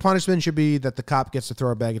think the punishment should be that the cop gets to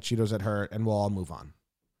throw a bag of Cheetos at her and we'll all move on.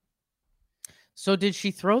 So did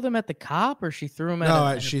she throw them at the cop, or she threw them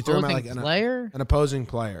at she threw them at like player? an opposing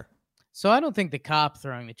player. So I don't think the cop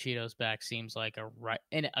throwing the Cheetos back seems like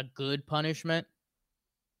a good punishment.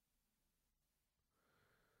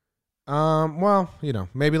 Well,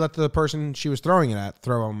 maybe let the person she was throwing it at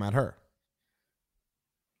throw them at her.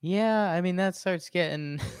 Yeah, I mean that starts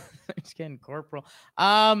getting it's getting corporal.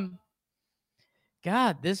 God,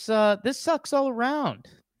 this sucks all around.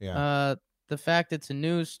 Yeah. The fact it's a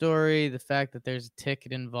news story, the fact that there's a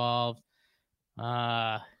ticket involved. Dude,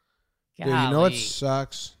 you know what golly.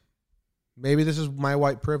 sucks? Maybe this is my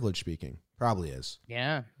white privilege speaking. Probably is.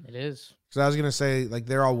 Yeah, it is. Because I was going to say, like,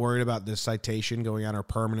 they're all worried about this citation going on her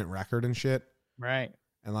permanent record and shit. Right.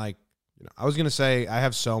 And, like, I was going to say, I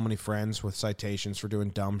have so many friends with citations for doing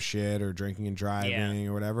dumb shit or drinking and driving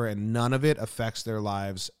or whatever, and none of it affects their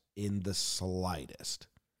lives in the slightest.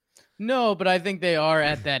 No, but I think they are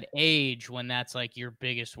at that age when that's like your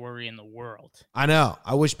biggest worry in the world. I know.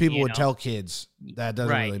 I wish people You would know? tell kids that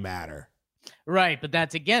doesn't Right. really matter. Right, but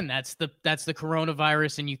that's the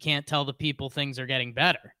coronavirus, and you can't tell the people things are getting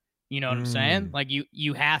better. You know what I'm saying? Like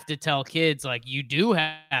you have to tell kids, like, you do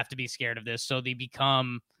have to be scared of this, so they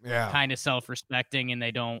become kind of self-respecting and they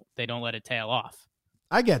don't let it tail off.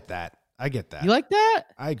 I get that. You like that?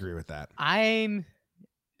 I agree with that. I'm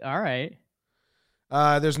all right.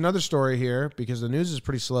 There's another story here because the news is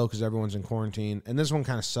pretty slow because everyone's in quarantine, and this one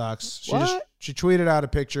kind of sucks. She tweeted out a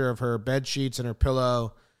picture of her bed sheets and her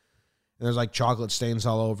pillow, and there's like chocolate stains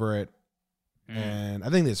all over it, and I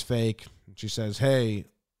think it's fake. She says, "Hey,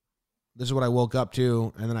 this is what I woke up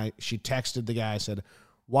to," and then she texted the guy, said,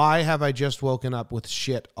 "Why have I just woken up with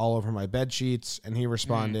shit all over my bed sheets?" And he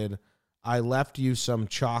responded, "I left you some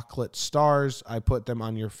chocolate stars. I put them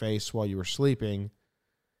on your face while you were sleeping."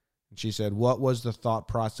 And she said, "What was the thought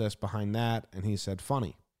process behind that?" And he said,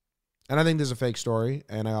 "Funny." And I think this is a fake story,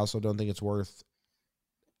 and I also don't think it's worth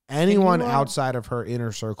anyone outside of her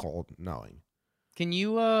inner circle knowing. Can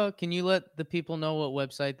you let the people know what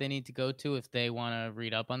website they need to go to if they want to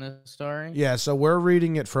read up on this story? Yeah, so we're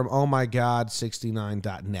reading it from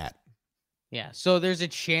ohmygod69.net. Yeah, so there's a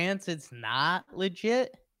chance it's not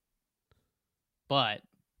legit, but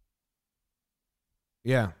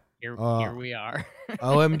Yeah. here we are.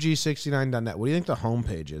 OMG69.net. What do you think the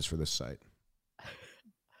homepage is for this site?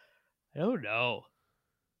 I don't know.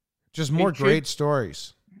 Just more great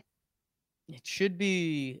stories. It should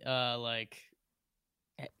be like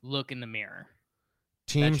look in the mirror.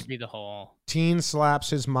 Teen, That should be the whole. teen slaps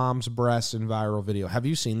his mom's breast in viral video. Have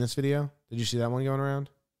you seen this video? Did you see that one going around?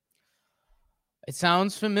 It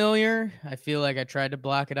sounds familiar. I feel like I tried to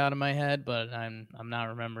block it out of my head, but I'm not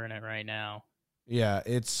remembering it right now. Yeah,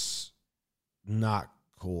 it's not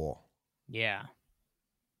cool. Yeah.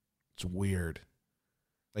 It's weird.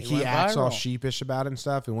 Like It he went acts all viral. sheepish about it and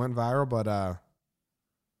stuff. It went viral, but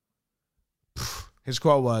his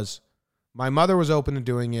quote was, "My mother was open to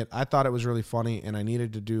doing it. I thought it was really funny, and I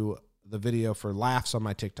needed to do the video for laughs on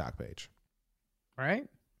my TikTok page." Right?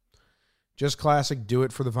 Just classic do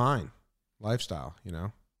it for the Vine lifestyle, you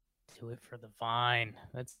know? Do it for the Vine.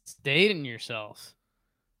 That's dating yourself.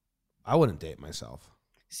 I wouldn't date myself.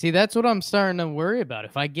 See, that's what I'm starting to worry about.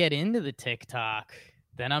 If I get into the TikTok,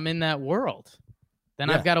 then I'm in that world. Then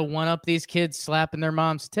Yeah. I've got to one up these kids slapping their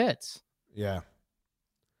mom's tits. Yeah.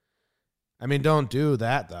 I mean, don't do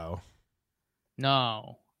that, though.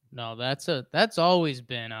 No, that's always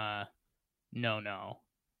been a no.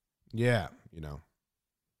 Yeah, you know.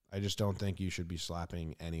 I just don't think you should be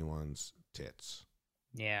slapping anyone's tits.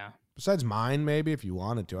 Yeah, Besides mine, maybe, if you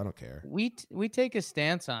wanted to. I don't care. we take a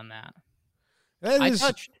stance on that. It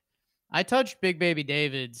is- I touched Big Baby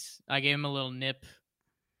David's. I gave him a little nip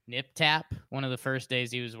tap one of the first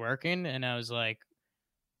days he was working, and I was like,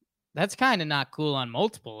 That's kind of not cool on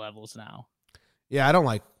multiple levels now. Yeah, I don't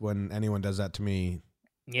like when anyone does that to me,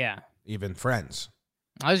 Yeah. even friends.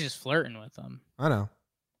 I was just flirting with them. I know.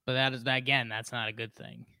 But again, that's not a good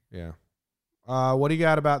thing. Yeah. What do you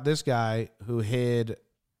got about this guy who hid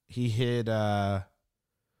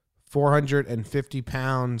 450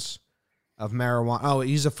 pounds of marijuana? Oh,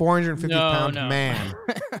 he's a 450-pound man,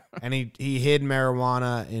 and he hid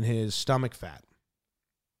marijuana in his stomach fat.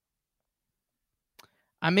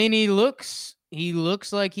 I mean, he looks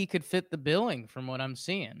like he could fit the billing from what I'm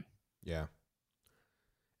seeing. Yeah.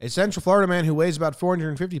 A Central Florida man who weighs about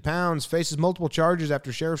 450 pounds faces multiple charges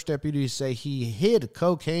after sheriff's deputies say he hid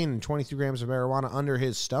cocaine and 23 grams of marijuana under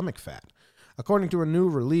his stomach fat. According to a new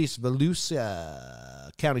release, Volusia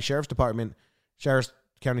County Sheriff's Department,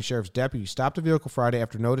 County Sheriff's deputy stopped a vehicle Friday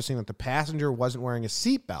after noticing that the passenger wasn't wearing a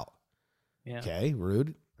seatbelt. Yeah. Okay,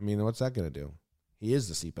 rude. I mean, what's that going to do? He is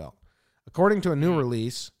the seatbelt. According to a new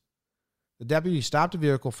release, the deputy stopped a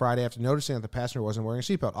vehicle Friday after noticing that the passenger wasn't wearing a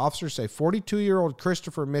seatbelt. Officers say 42-year-old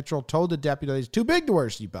Christopher Mitchell told the deputy that he's too big to wear a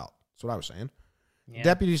seatbelt. That's what I was saying. Yeah, the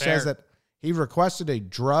deputy fair. says that he requested a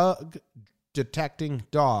drug-detecting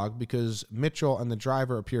dog because Mitchell and the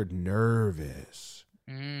driver appeared nervous.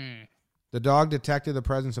 The dog detected the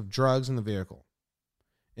presence of drugs in the vehicle.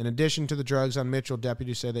 In addition to the drugs on Mitchell,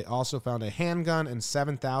 deputies say they also found a handgun and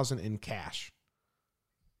 $7,000 in cash.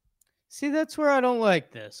 See, that's where I don't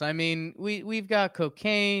like this. I mean, we've got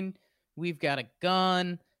cocaine, we've got a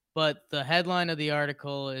gun, but the headline of the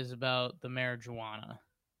article is about the marijuana.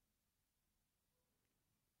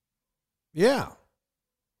 Yeah.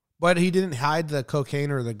 But he didn't hide the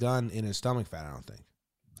cocaine or the gun in his stomach fat, I don't think.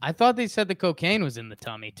 I thought they said the cocaine was in the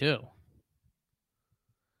tummy, too.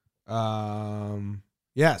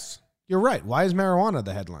 Yes. You're right. Why is marijuana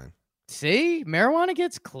the headline? See? Marijuana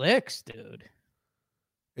gets clicks, dude.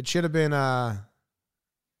 It should have been, definitely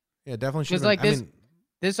should have been.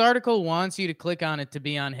 This article wants you to click on it to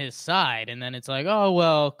be on his side, and then it's like, oh,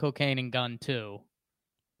 well, cocaine and gun, too.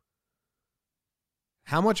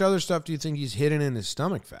 How much other stuff do you think he's hidden in his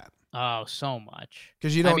stomach fat? Oh, so much.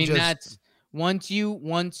 Because you don't that's once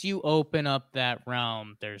you open up that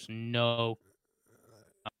realm, there's no...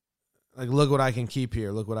 Like, look what I can keep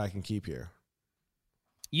here. Look what I can keep here.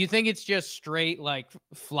 You think it's just straight, like,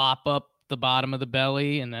 flop up the bottom of the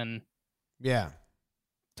belly and then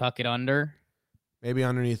tuck it under? Maybe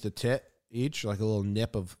underneath the tit each, like a little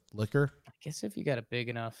nip of liquor. I guess if you got a big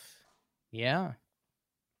enough, yeah.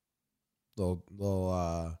 Little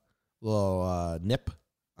nip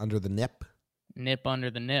under the nip. Nip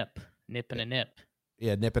under the nip. Nip and a nip.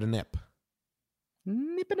 Yeah, nip and a nip.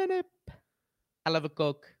 Nip and a nip. I love a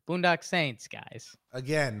Coke. Boondock Saints, guys.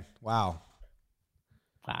 Again, wow.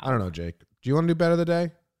 Wow. I don't know, Jake. Do you want to do bet of the day?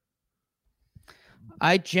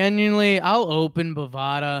 I'll open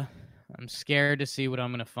Bovada. I'm scared to see what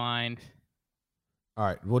I'm going to find. All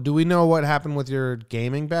right. Well, do we know what happened with your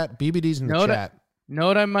gaming bet? BBD's in the chat. Know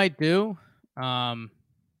what I might do? No, I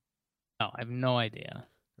have no idea.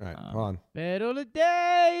 All right, hold on. Bet of the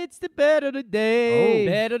day. It's the bet of the day.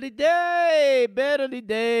 Oh. Bet of the day. Bet of the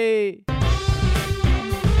day.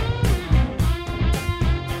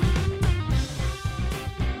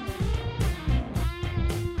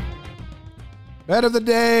 Bet of the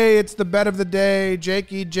day. It's the bet of the day.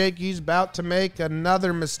 Jakey's about to make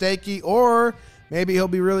another mistakey, or maybe he'll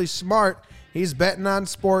be really smart. He's betting on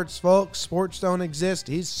sports, folks. Sports don't exist.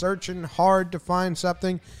 He's searching hard to find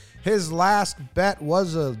something. His last bet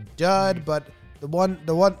was a dud, but the one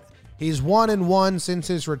he's 1-1 since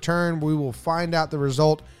his return. We will find out the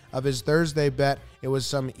result of his Thursday bet. It was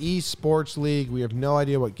some esports league. We have no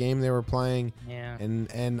idea what game they were playing. Yeah.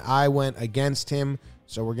 And I went against him.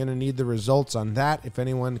 So we're going to need the results on that if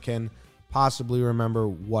anyone can possibly remember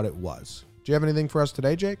what it was. Do you have anything for us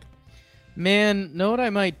today, Jake? Man, know what I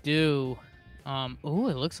might do? It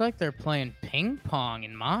looks like they're playing ping pong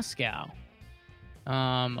in Moscow.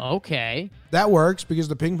 Okay. That works because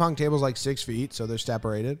the ping pong table is like 6 feet, so they're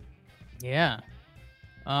separated. Yeah.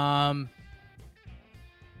 God,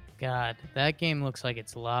 that game looks like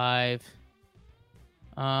it's live.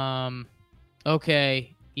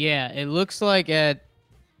 Okay. Yeah, it looks like at...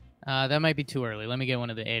 that might be too early. Let me get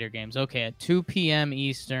one of the Aider games. Okay, at 2 p.m.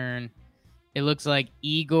 Eastern, it looks like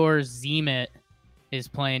Igor Zemit is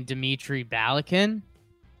playing Dmitry Balakin.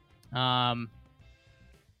 And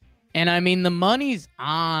I mean, the money's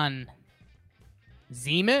on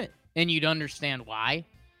Zemit, and you'd understand why.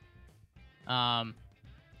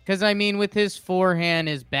 Because, I mean, with his forehand,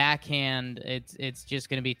 his backhand, it's just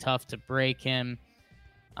going to be tough to break him.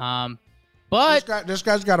 But this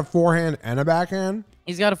guy's got a forehand and a backhand.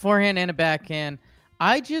 He's got a forehand and a backhand.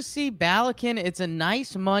 I just see Balakin. It's a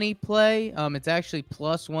nice money play. It's actually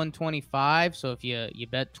plus 125. So if you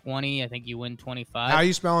bet 20, I think you win 25. How are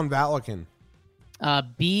you spelling Valakin?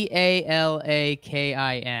 Balakin.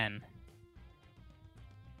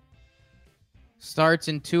 Starts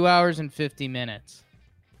in 2 hours and 50 minutes.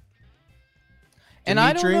 And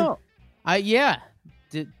I don't Dimitri?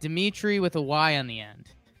 know. Dimitri with a Y on the end.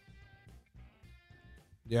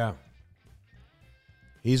 Yeah.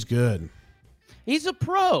 He's good. He's a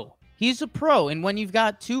pro. And when you've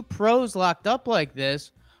got two pros locked up like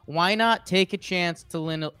this, why not take a chance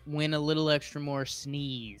to win a little extra more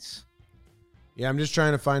sneeze? Yeah, I'm just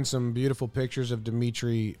trying to find some beautiful pictures of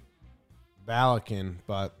Dimitri Balakin,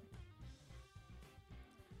 but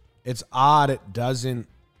it's odd it doesn't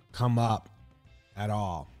come up at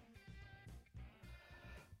all.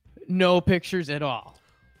 No pictures at all.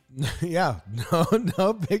 Yeah,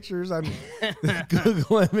 no pictures on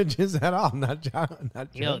Google Images at all. Not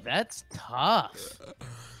Yo, that's tough.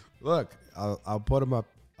 Look, I'll put them up.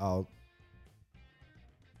 Hold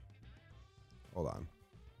on.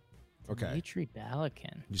 Okay. Dimitri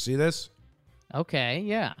Balakin. You see this? Okay,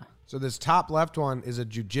 yeah. So this top left one is a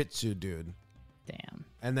jiu-jitsu dude. Damn.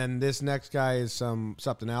 And then this next guy is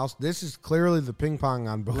something else. This is clearly the ping pong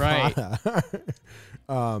on Bovada.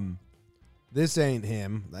 Right. This ain't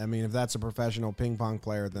him. I mean, if that's a professional ping pong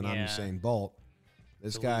player, then I'm Yeah. Usain Bolt.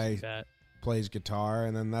 This The guy losing bet. plays guitar,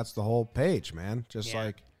 and then that's the whole page, man. Just Yeah.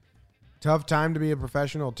 like tough time to be a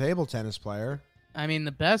professional table tennis player. I mean,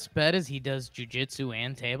 the best bet is he does jiu-jitsu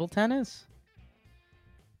and table tennis.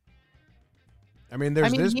 I mean,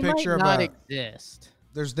 there's this he picture might not of exist.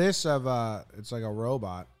 there's this of it's like a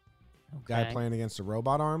robot guy Okay. playing against a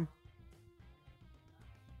robot arm.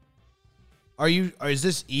 Is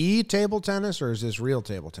this table tennis or is this real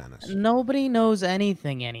table tennis? Nobody knows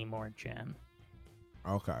anything anymore, Jim.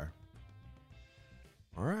 Okay.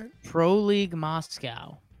 All right. Pro League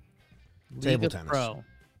Moscow. Table League of tennis. Pro.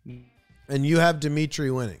 And you have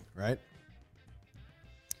Dimitri winning, right?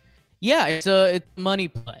 Yeah, it's a money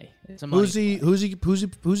play. It's a money Who's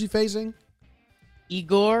he facing?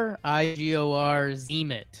 Igor Igor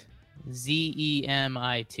Zemit.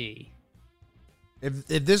 Zemit. If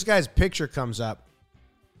this guy's picture comes up,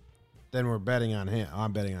 then we're betting on him.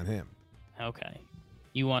 I'm betting on him. Okay.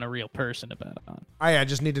 You want a real person about it. I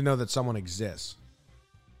just need to know that someone exists.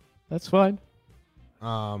 That's fine.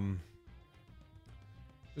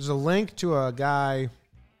 There's a link to a guy.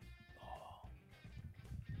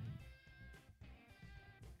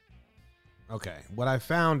 Okay, what I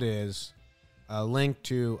found is a link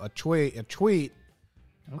to a tweet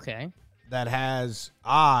Okay. that has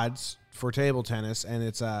odds for table tennis, and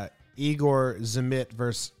it's Igor Zemit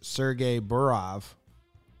versus Sergey Burov.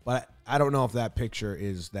 But I don't know if that picture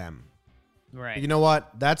is them. Right. You know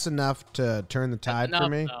what? That's enough to turn the tide Enough, for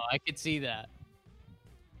me. though. I could see that.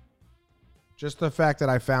 Just the fact that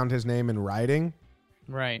I found his name in writing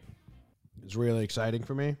Right. is really exciting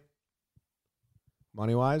for me.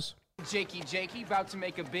 Money-wise. Jakey, about to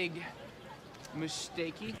make a big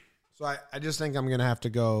mistakey. So I just think I'm going to have to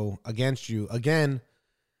go against you again.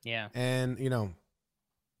 Yeah. And,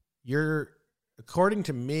 you're, according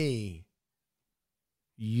to me,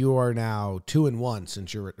 you are now 2-1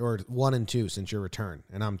 since or 1-2 since your return,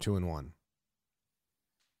 and I'm 2-1.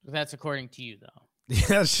 That's according to you, though.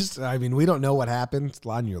 Yeah, it's just, we don't know what happened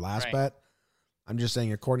on your last Right. bet. I'm just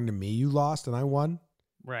saying, according to me, you lost and I won.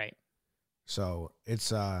 Right. So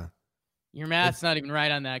it's, Your math's not even right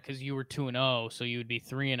on that because you were 2-0, so you would be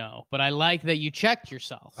 3-0. But I like that you checked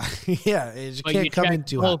yourself. yeah, it just But can't you come checked in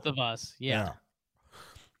too both hot. of us. Yeah.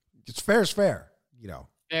 It's fair is fair,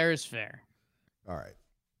 Fair is fair. All right.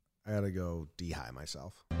 I got to go de-high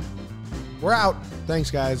myself. We're out. Thanks,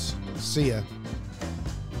 guys. See ya.